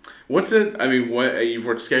 What's it? I mean, you've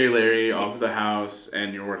worked Scary Larry, Off the House,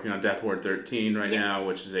 and you're working on Death Ward 13 right now,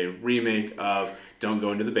 which is a remake of Don't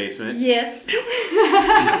Go Into the Basement. Yes.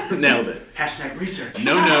 Nailed it. # research.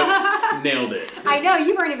 No notes. Nailed it. I know,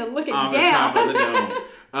 you weren't even looking down. On the top of the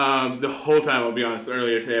dome. The whole time, I'll be honest,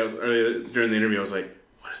 earlier during the interview, I was like,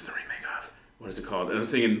 what is the remake of? What is it called? And I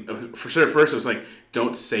was thinking, for sure, at first, I was like,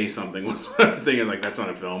 don't say something. I was thinking, like, that's not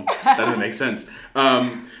a film. That doesn't make sense.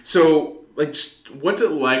 So, like, just what's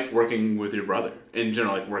it like working with your brother in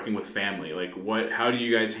general, like working with family? Like, how do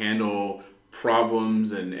you guys handle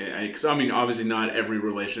problems? And cause, I mean, obviously not every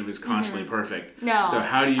relationship is constantly perfect. No. So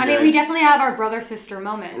how do you I mean, we definitely have our brother-sister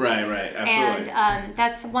moments. Right, absolutely. And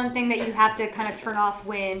that's one thing that you have to kind of turn off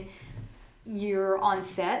when you're on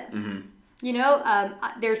set.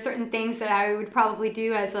 There are certain things that I would probably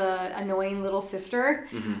do as a annoying little sister,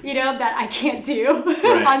 that I can't do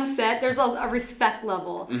on set. There's a respect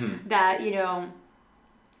level that,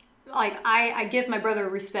 like I give my brother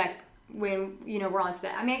respect when, we're on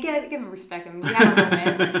set. I mean, I give him respect. I mean, we have a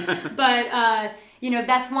romance. But,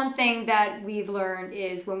 that's one thing that we've learned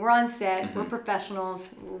is when we're on set, we're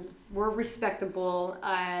professionals, we're respectable,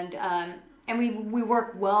 and we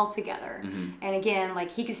work well together. And again,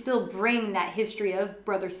 like, he can still bring that history of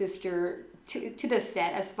brother-sister to the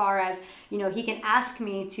set, as far as, he can ask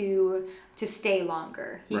me to stay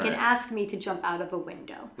longer. He can ask me to jump out of a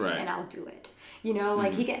window, and I'll do it.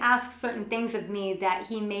 Like, he can ask certain things of me that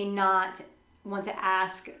he may not want to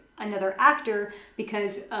ask another actor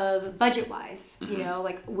because of budget-wise.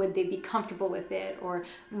 Like, would they be comfortable with it, or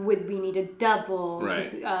would we need a double?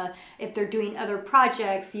 If they're doing other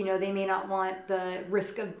projects, they may not want the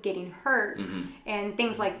risk of getting hurt and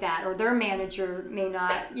things like that, or their manager may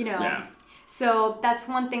not, So that's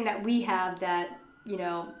one thing that we have that,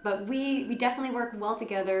 but we definitely work well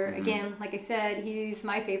together. Again, like I said, he's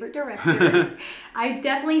my favorite director. I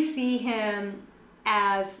definitely see him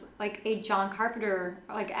as like a John Carpenter,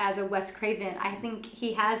 like as a Wes Craven. I think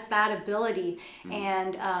he has that ability,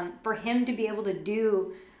 and for him to be able to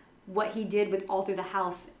do what he did with All Through the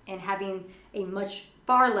House and having a much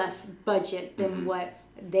far less budget than what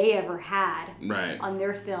they ever had on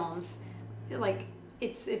their films, like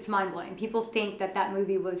it's mind-blowing. People think that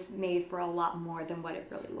movie was made for a lot more than what it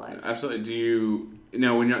really was. Absolutely. Do you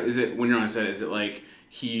know when you're on set, is it like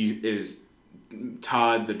he is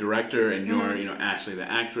Todd the director and you're Ashley the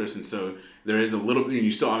actress, and so there is a little, you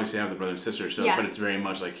still obviously have the brother and sister, so but it's very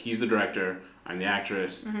much like he's the director, I'm the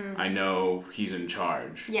actress, I know he's in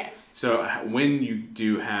charge. Yes. So when you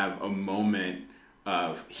do have a moment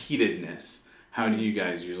of heatedness, how do you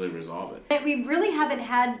guys usually resolve it? We really haven't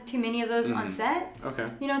had too many of those on set. Okay.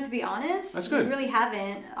 To be honest. That's good. We really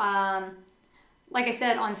haven't. Like I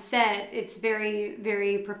said, on set, it's very,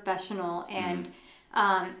 very professional. And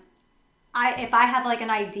if I have like an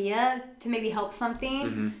idea to maybe help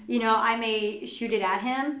something, I may shoot it at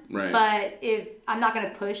him. Right. But if I'm not going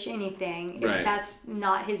to push anything, if that's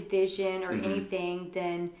not his vision or anything,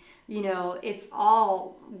 then, it's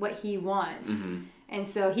all what he wants. And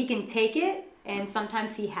so he can take it. And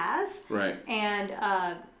sometimes he has. Right. And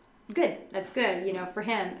good. That's good, for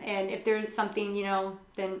him. And if there's something,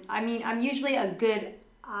 then, I'm usually a good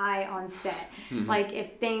eye on set. Like,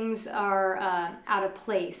 if things are out of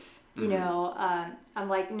place, I'm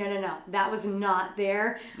like, no, that was not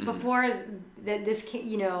there. Before this,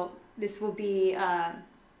 this will be...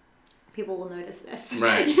 people will notice this.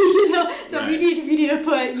 Right. So we need to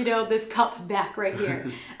put, this cup back right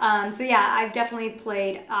here. So yeah, I've definitely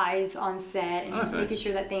played eyes on set and making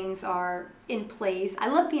sure that things are in place. I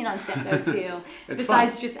love being on set though too.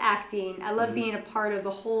 Besides just acting, I love being a part of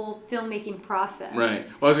the whole filmmaking process. Right.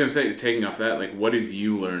 Well, I was going to say, taking off that, like, what have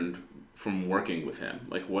you learned from working with him?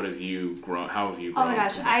 Like, what have you grown? How have you grown? Oh my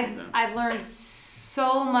gosh, I've learned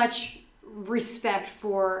so much respect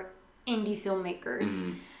for indie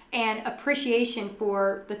filmmakers. And appreciation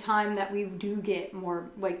for the time that we do get more,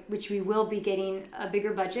 like, which we will be getting a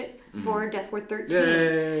bigger budget for Death Ward 13.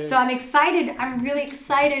 Yay. So I'm excited. I'm really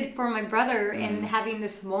excited for my brother and having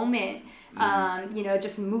this moment,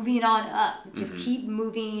 just moving on up. Just keep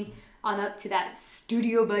moving on up to that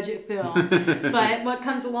studio budget film. But what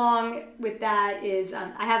comes along with that is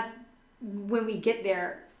when we get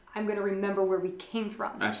there, I'm going to remember where we came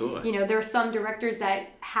from. Absolutely. There are some directors that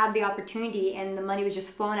had the opportunity and the money was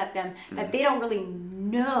just flowing at them that they don't really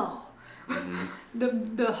know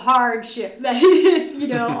the hardship that it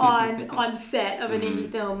is, on set of an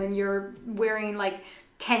indie film, and you're wearing like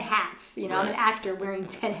 10 hats. I'm an actor wearing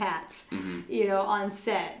 10 hats, on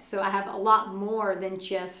set. So I have a lot more than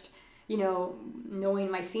just,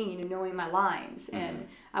 knowing my scene and knowing my lines. And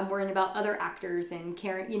I'm worrying about other actors and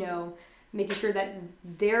caring, making sure that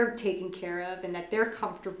they're taken care of and that they're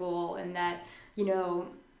comfortable and that,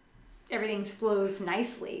 everything flows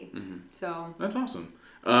nicely. So that's awesome.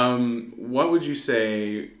 What would you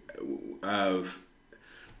say of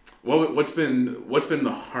what's been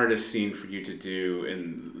the hardest scene for you to do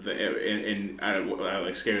in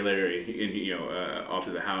like Scary Larry Off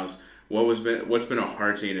Through the House? What's been a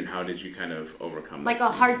hard scene, and how did you kind of overcome like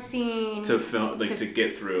that a hard scene to film, like to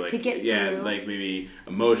get through, like through. Like maybe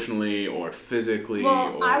emotionally or physically?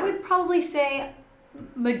 Well, I would probably say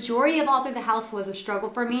majority of All Through the House was a struggle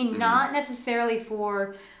for me, not necessarily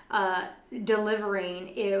for delivering.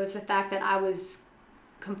 It was the fact that I was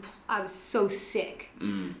so sick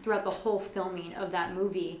throughout the whole filming of that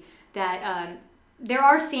movie that there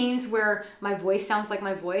are scenes where my voice sounds like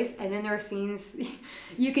my voice, and then there are scenes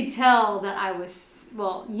you could tell that I was,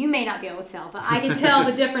 well, you may not be able to tell, but I can tell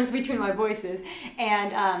the difference between my voices,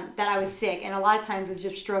 and that I was sick, and a lot of times was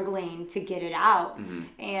just struggling to get it out.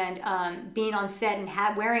 And being on set and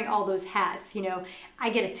wearing all those hats,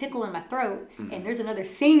 I get a tickle in my throat, and there's another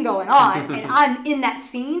scene going on, and I'm in that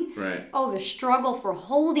scene. Right. Oh, the struggle for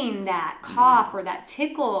holding that cough or that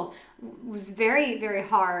tickle was very, very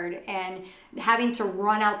hard, and having to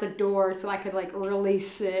run out the door so I could like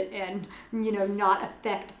release it and not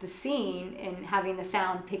affect the scene, and having the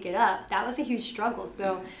sound pick it up, that was a huge struggle.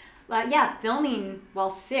 So filming while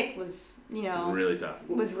sick was really tough.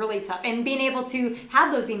 Was really tough, and being able to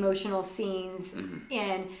have those emotional scenes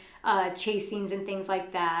and chase scenes and things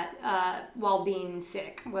like that while being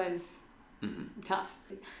sick was tough.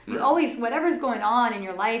 You always, whatever's going on in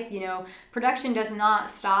your life, production does not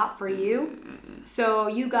stop for you. So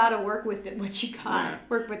you gotta work with it. What you got,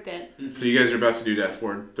 work with it. So you guys are about to do Death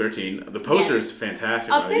Ward 13. The poster is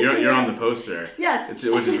fantastic. You're on the poster. Yes.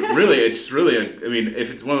 Which is really. I mean,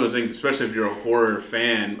 if it's one of those things, especially if you're a horror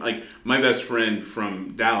fan, like my best friend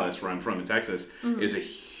from Dallas, where I'm from in Texas, is a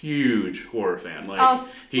huge horror fan. Like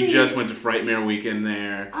he just went to Frightmare Weekend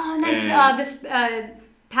there. Oh, nice. This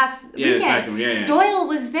past weekend, Doyle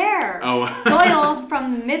was there. Oh, Doyle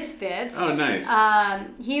from the Misfits. Oh, nice.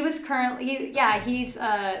 He was he's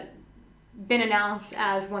been announced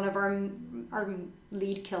as one of our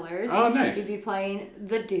lead killers. Oh, nice. He'll be playing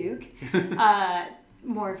the Duke.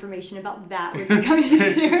 More information about that will be coming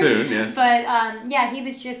soon. Soon, yes. But he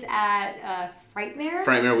was just at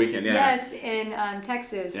Frightmare Weekend, yeah. Yes, in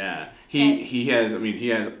Texas. Yeah, he has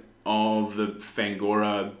all the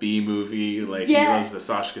Fangora B movie, like he loves the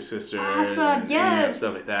Sashka sisters, awesome, and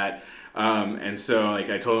stuff like that. And so like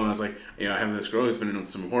I told him, I was like, I have this girl who's been in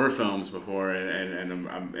some horror films before, and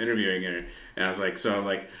I'm interviewing her, and I was like,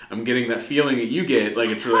 I'm getting that feeling that you get,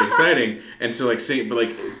 like it's really exciting, and so like seeing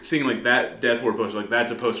like that Death Ward poster, like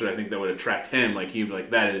that's a poster I think that would attract him, like he'd be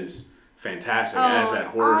like, that is fantastic as that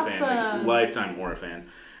horror fan, like lifetime horror fan.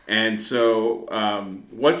 And so, are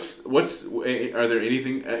there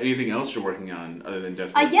anything else you're working on other than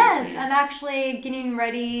Death Ward? Yes, I'm actually getting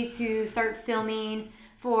ready to start filming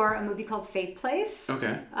for a movie called Safe Place.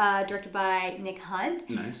 Okay. Directed by Nick Hunt.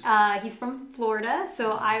 Nice. He's from Florida,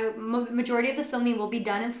 so majority of the filming will be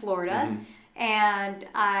done in Florida, and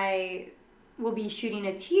I will be shooting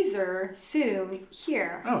a teaser soon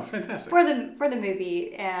here. Oh, fantastic. For the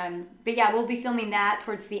movie, but we'll be filming that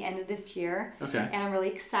towards the end of this year. Okay. And I'm really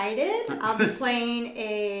excited. I'll be playing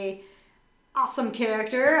a awesome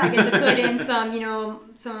character. I get to put in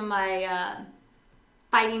some of my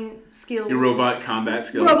fighting skills. Your robot combat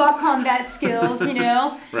skills.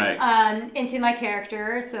 Right. Into my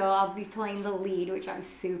character. So I'll be playing the lead, which I'm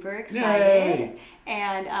super excited. Yay.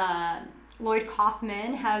 And Lloyd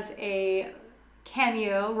Kaufman has a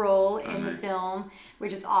cameo role in the film,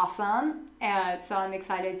 which is awesome. So I'm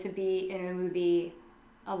excited to be in a movie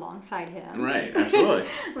alongside him. Right, absolutely.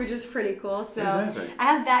 Which is pretty cool. So fantastic. I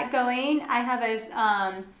have that going. I have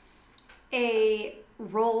a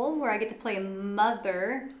role where I get to play a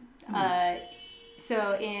mother.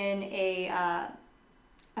 So in a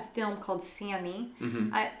film called Sammy.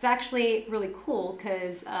 It's actually really cool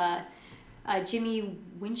because Jimmy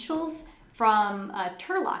Winchell's from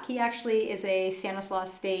Turlock. He actually is a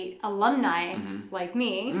Stanislaus State alumni like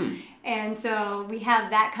me. And so we have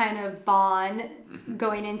that kind of bond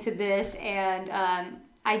going into this. And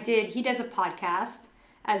he does a podcast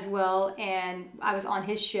as well, and I was on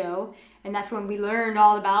his show, and that's when we learned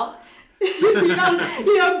all about being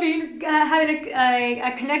having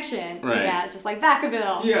a connection to that, just like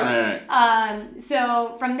Vacaville.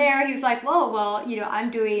 So from there, he was like, well,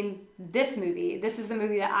 I'm doing this movie. This is the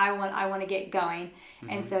movie that I want to get going,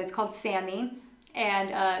 and so it's called Sammy,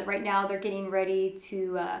 and right now they're getting ready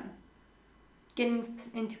to get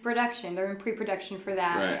into production. They're in pre-production for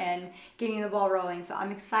that and getting the ball rolling. So I'm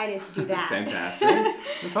excited to do that. Fantastic.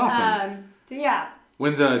 That's awesome. So yeah.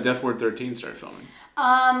 When's Death Ward 13 start filming?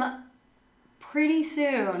 Pretty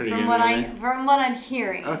soon, from what I'm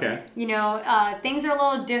hearing. Okay. Things are a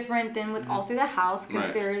little different than with All Through the House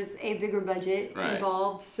because there's a bigger budget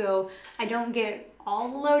involved. So I don't get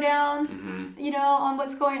all the lowdown, on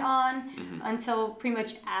what's going on until pretty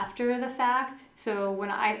much after the fact. So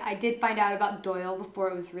when I did find out about Doyle before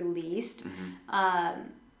it was released.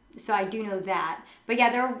 So I do know that. But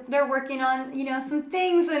yeah, they're working on, some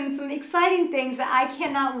things and some exciting things that I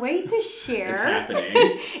cannot wait to share. It's happening.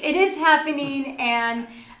 It is happening, and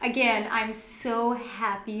again, I'm so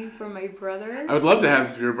happy for my brother. I would love to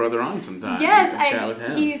have your brother on sometime. Yes, chat with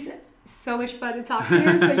him. He's so much fun to talk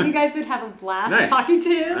to, so you guys would have a blast talking to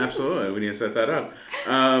him. Absolutely, we need to set that up.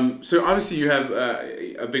 So obviously you have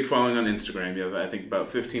a big following on Instagram. You have, I think, about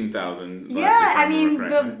 15,000. Yeah, I mean,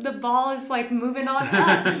 the ball is like moving on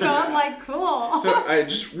up, so I'm like, cool. So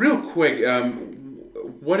just real quick,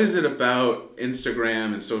 what is it about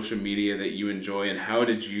Instagram and social media that you enjoy, and how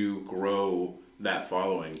did you grow that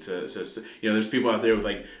following to there's people out there with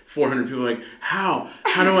like 400 people like how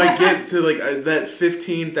do I get to like that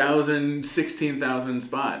 15,000 16,000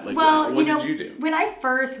 spot, like what did you do? When I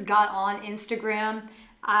first got on Instagram,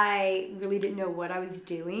 I really didn't know what I was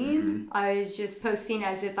doing. I was just posting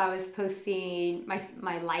as if I was posting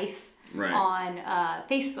my life on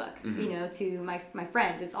Facebook, to my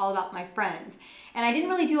friends. It's all about my friends, and I didn't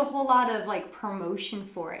really do a whole lot of like promotion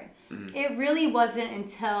for it. It really wasn't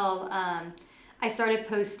until I started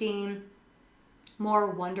posting more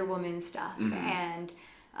Wonder Woman stuff and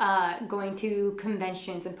going to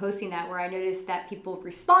conventions and posting that, where I noticed that people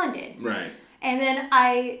responded. Right. And then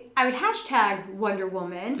I would hashtag Wonder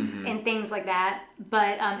Woman and things like that.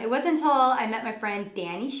 But it wasn't until I met my friend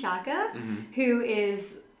Danny Shaka, who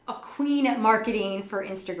is a queen at marketing for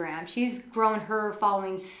Instagram. She's grown her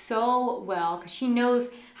following so well because she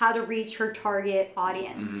knows how to reach her target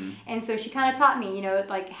audience. And so she kind of taught me, you know,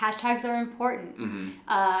 like hashtags are important.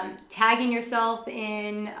 Tagging yourself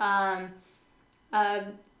in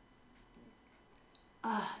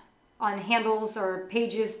on handles or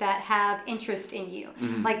pages that have interest in you.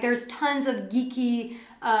 Like there's tons of geeky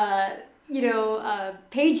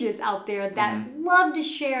pages out there that love to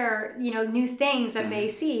share, you know, new things that they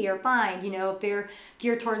see or find, you know, if they're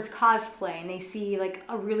geared towards cosplay and they see like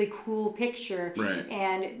a really cool picture,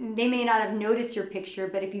 and they may not have noticed your picture,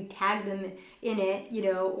 but if you tag them in it, you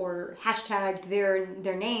know, or hashtagged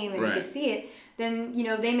their name and you can see it, then, you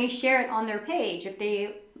know, they may share it on their page if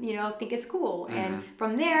they, you know, think it's cool. And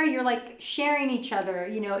from there, you're like sharing each other,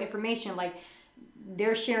 you know, information. Like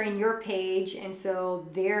they're sharing your page, and so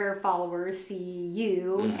their followers see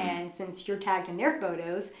you, and since you're tagged in their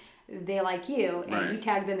photos, they like you, and you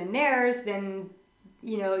tag them in theirs, then,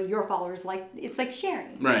 you know, your followers like, it's like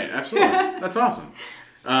sharing. Right, absolutely. That's awesome.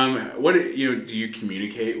 What do you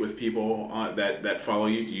communicate with people that follow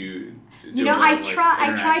you? Do you? I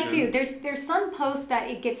try to. There's some posts that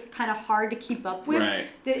it gets kind of hard to keep up with. Right.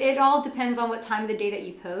 It all depends on what time of the day that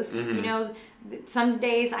you post. You know, some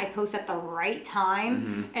days I post at the right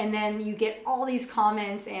time, and then you get all these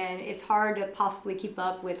comments, and it's hard to possibly keep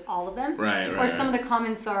up with all of them. Right. Or some of the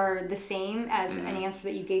comments are the same as an answer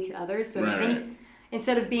that you gave to others. So then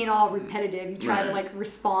instead of being all repetitive, you try to like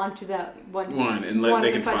respond to that one and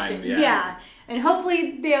they can find and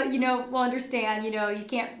hopefully they will understand. You know, you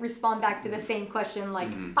can't respond back to the same question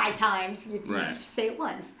like 5 times. You just say it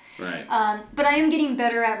once. Right. But I am getting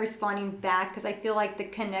better at responding back because I feel like the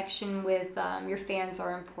connection with your fans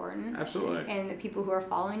are important. Absolutely. And the people who are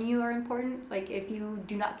following you are important. Like if you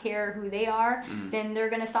do not care who they are, then they're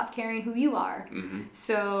going to stop caring who you are.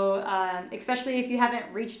 So especially if you haven't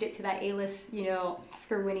reached it to that A-list, you know,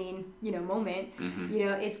 Oscar-winning, you know, moment, you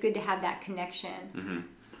know, it's good to have that connection.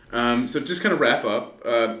 So just kind of wrap up,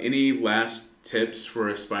 any last tips for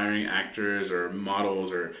aspiring actors or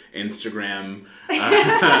models or Instagram,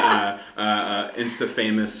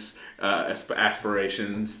 Insta-famous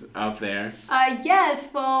aspirations out there?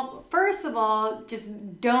 Yes. Well, first of all,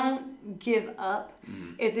 just don't give up.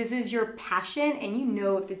 If this is your passion, and you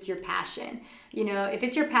know if it's your passion, you know, if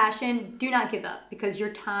it's your passion, do not give up because your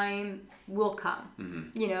time will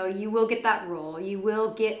come. You know, you will get that role. You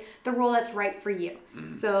will get the role that's right for you.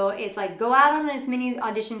 So it's like go out on as many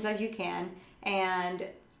auditions as you can, and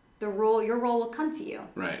your role will come to you.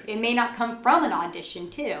 Right. It may not come from an audition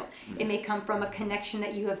too. It may come from a connection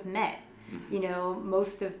that you have met. You know,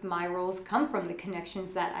 most of my roles come from the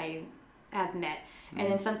connections that I have met. And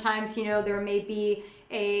then sometimes, you know, there may be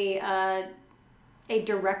a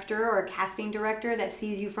director or a casting director that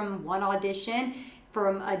sees you from one audition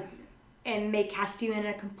and may cast you in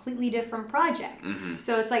a completely different project.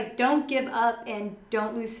 So it's like, don't give up and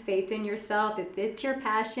don't lose faith in yourself. If it's your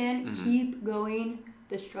passion, keep going.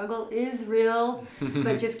 The struggle is real,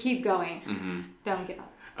 but just keep going. Don't give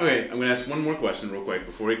up. Okay, I'm going to ask one more question real quick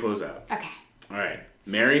before we close out. Okay. All right.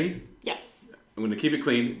 Marry. Yes. I'm going to keep it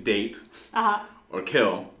clean. Date. Or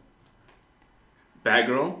kill.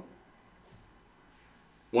 Batgirl.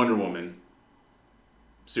 Wonder Woman.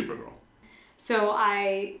 Supergirl. So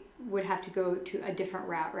I would have to go to a different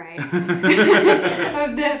route, right?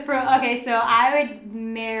 Okay, so I would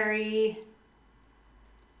marry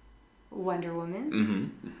Wonder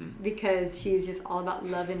Woman because she's just all about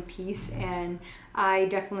love and peace, and I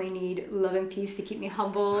definitely need love and peace to keep me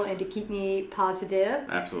humble and to keep me positive.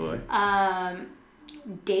 Absolutely.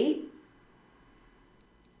 Date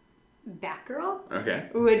Batgirl. Okay.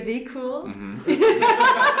 Would be cool.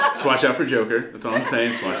 Just watch out for Joker. That's all I'm saying.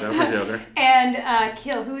 Just watch out for Joker. And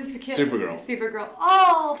kill. Who's the kill? Supergirl. Supergirl.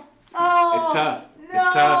 Oh. It's tough. No. It's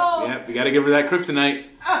tough. Yeah, we got to give her that kryptonite.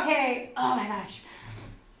 Okay. Oh my gosh.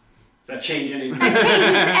 Does that change anything? That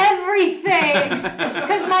changes everything.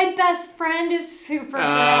 Because my best friend is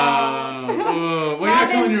Supergirl. We're not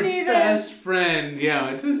calling your best friend. Yeah,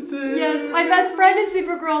 it's just. Yes, my best friend is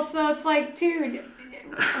Supergirl, so it's like, dude,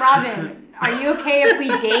 Robin, are you okay if we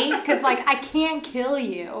date? Because, like, I can't kill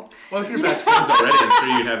you. Well, if you're best friends already, I'm sure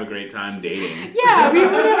you'd have a greght time dating. Yeah, we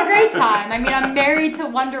would have a great time. I mean, I'm married to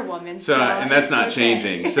Wonder Woman. So and that's not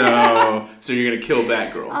changing. So you're going to kill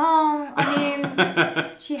Batgirl. Oh, I mean,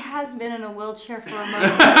 she has been in a wheelchair for a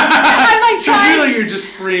moment. I'm like so really, you're just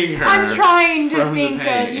freeing her. I'm trying to think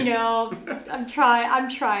of, you know, I'm trying. I'm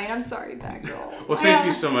sorry, Batgirl. Well, thank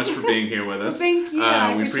you so much for being here with us. Thank you.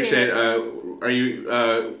 We appreciate it.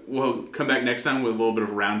 We'll come back next time with a little bit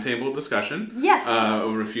of a roundtable discussion. Yes.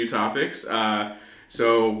 Over a few topics.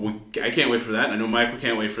 So I can't wait for that. I know Michael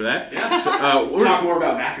can't wait for that. Yeah. So, talk more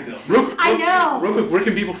about Vacaville. I know. Real quick, where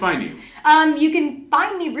can people find you? You can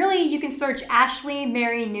find me, really, you can search Ashley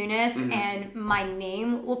Mary Nunes, and my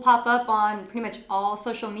name will pop up on pretty much all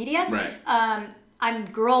social media. Right. I'm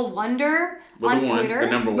Girl Wonder on Twitter.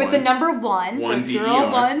 With the number one. So it's D-E-R. Girl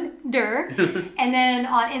Wonder. And then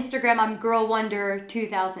on Instagram, I'm Girl Wonder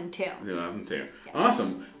 2002. 2002. Yes.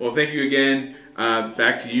 Awesome. Well, thank you again.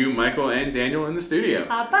 Back to you, Michael and Daniel in the studio.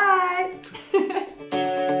 Bye.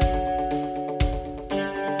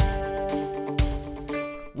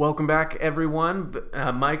 Welcome back, everyone.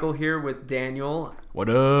 Michael here with Daniel. What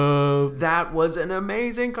up? That was an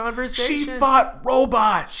amazing conversation. She fought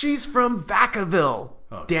robots. She's from Vacaville.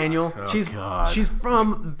 Oh, Daniel, God. she's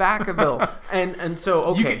from Vacaville, and so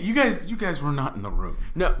okay. You guys were not in the room.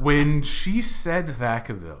 No, when she said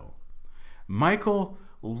Vacaville, Michael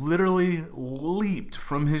literally leaped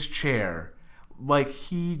from his chair like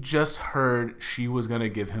he just heard she was gonna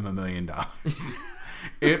give him $1 million.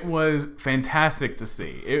 It was fantastic to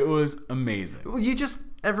see. It was amazing. Well,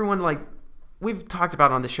 everyone, like we've talked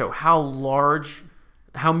about on the show, how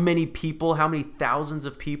many people, how many thousands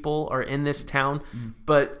of people are in this town.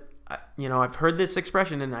 But, I've heard this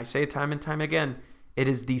expression and I say it time and time again. It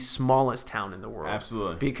is the smallest town in the world.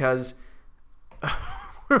 Absolutely. Because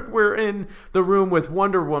we're in the room with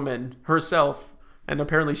Wonder Woman herself, and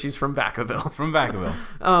apparently she's from Vacaville.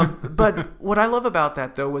 But what I love about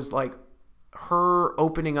that, though, was like her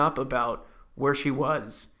opening up about where she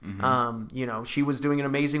was. She was doing an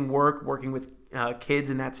amazing working with kids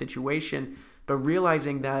in that situation, but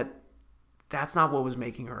realizing that that's not what was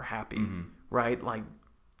making her happy, right? Like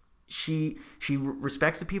she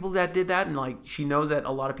respects the people that did that, and like she knows that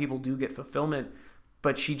a lot of people do get fulfillment,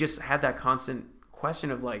 but she just had that constant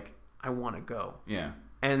question of like, I want to go. Yeah.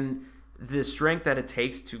 And the strength that it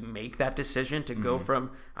takes to make that decision to go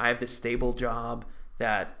from, I have this stable job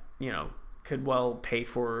that, could well pay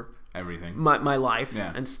for everything, my life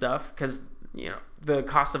and stuff, because the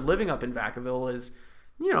cost of living up in Vacaville is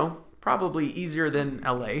probably easier than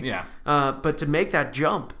LA, but to make that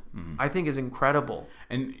jump I think is incredible.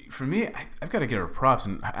 And for me, I've got to give her props,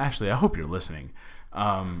 and Ashley, I hope you're listening.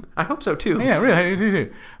 I hope so too. Yeah, really, I do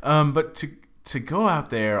too. But to go out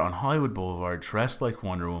there on Hollywood Boulevard dressed like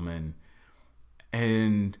Wonder Woman,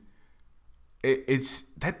 and it's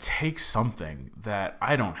that takes something that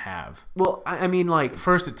I don't have. Well, I mean, like,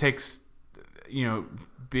 first it takes,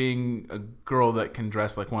 being a girl that can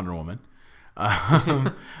dress like Wonder Woman,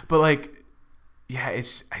 but like, yeah, I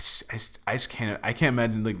just can't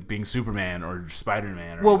imagine like being Superman or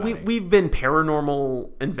Spider-Man. Or we've been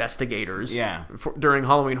paranormal investigators, during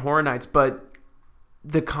Halloween Horror Nights, but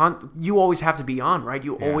you always have to be on, right?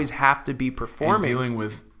 You always have to be performing, and dealing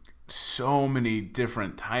with so many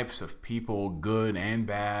different types of people, good and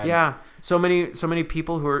bad. Yeah, so many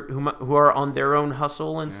people who are on their own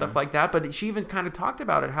hustle and stuff like that. But she even kind of talked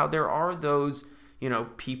about it, how there are those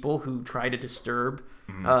people who try to disturb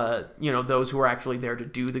those who are actually there to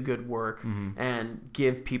do the good work and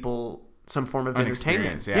give people some form of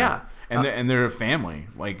entertainment. And they're a family.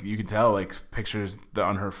 Like you can tell, like pictures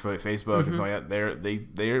on her Facebook and stuff like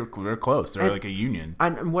that. They're close. They're like a union.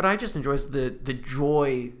 And what I just enjoy is the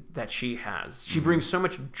joy that she has. She brings so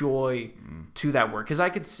much joy to that work. Because I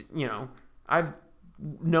could, I've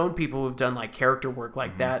known people who've done like character work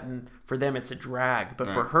like that, and for them it's a drag. But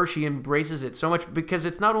for her, she embraces it so much, because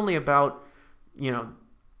it's not only about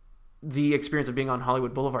the experience of being on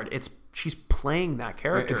Hollywood Boulevard. She's playing that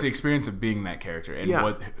character. It's the experience of being that character and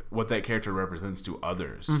what that character represents to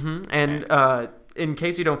others. And in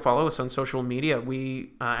case you don't follow us on social media,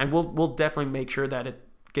 we'll definitely make sure that it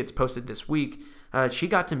gets posted this week. She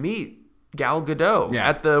got to meet Gal Gadot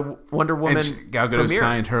at the Wonder Woman Gal Gadot premiere.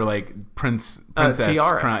 signed her like princess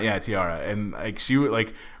tiara. Tiara, and like she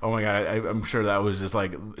like, oh my god, I'm sure that was just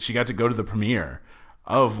like she got to go to the premiere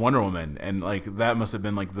of Wonder Woman, and like that must have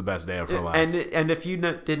been like the best day of her life. And if you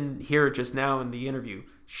didn't hear it just now in the interview,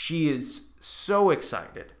 she is so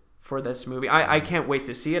excited for this movie. I can't wait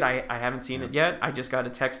to see it. I haven't seen it yet. I just got a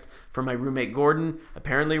text from my roommate Gordon.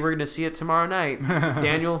 Apparently we're going to see it tomorrow night.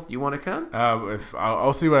 Daniel, do you want to come?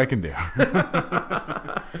 I'll see what I can do.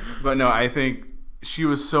 But no, I think she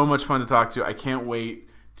was so much fun to talk to. I can't wait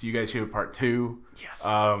till you guys hear part 2. Yes.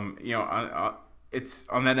 It's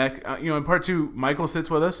on that neck. In part 2, Michael sits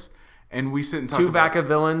with us, and we sit and talk. Two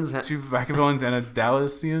Vacavillans and a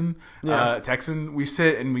Dallasian Texan. We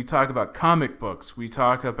sit and we talk about comic books. We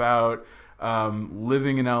talk about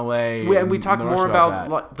living in LA. And we talk more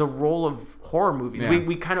about the role of horror movies. Yeah.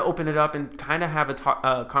 We kind of open it up and kind of have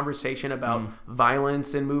a conversation about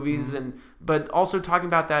violence in movies, but also talking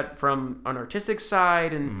about that from an artistic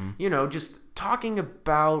side, and just talking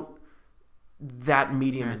about that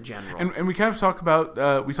medium in general. And we kind of talk about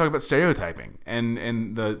stereotyping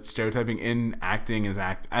and the stereotyping in acting as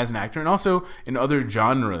an actor, and also in other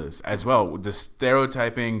genres as well. Does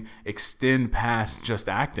stereotyping extend past just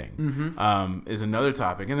acting? Is another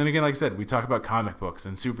topic. And then again, like I said, we talk about comic books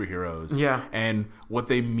and superheroes and what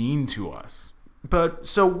they mean to us. But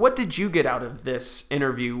so what did you get out of this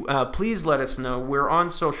interview? Please let us know. We're on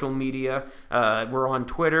social media. We're on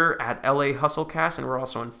Twitter at LA Hustlecast, and we're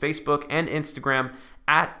also on Facebook and Instagram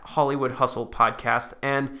at Hollywood Hustle Podcast.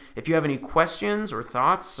 And if you have any questions or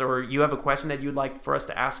thoughts, or you have a question that you'd like for us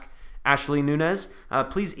to ask Ashley Nunez,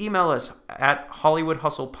 please email us at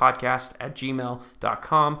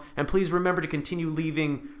hollywoodhustlepodcast@gmail.com. And please remember to continue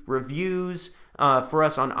leaving reviews for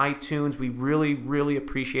us on iTunes. We really, really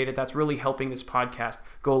appreciate it. That's really helping this podcast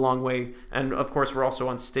go a long way. And of course, we're also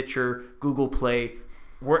on Stitcher, Google Play,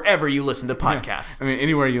 wherever you listen to podcasts. I mean,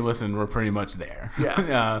 anywhere you listen, we're pretty much there.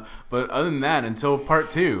 Yeah. But other than that, until part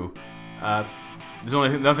 2,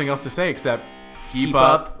 there's nothing else to say except keep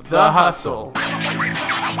up the hustle.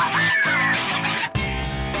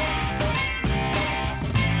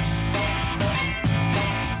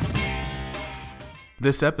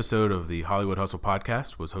 This episode of the Hollywood Hustle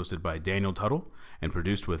Podcast was hosted by Daniel Tuttle and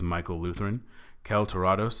produced with Michael Lutheran. Kel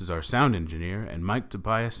Torados is our sound engineer, and Mike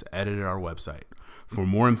Tobias edited our website. For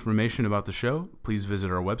more information about the show, please visit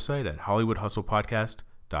our website at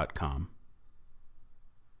hollywoodhustlepodcast.com.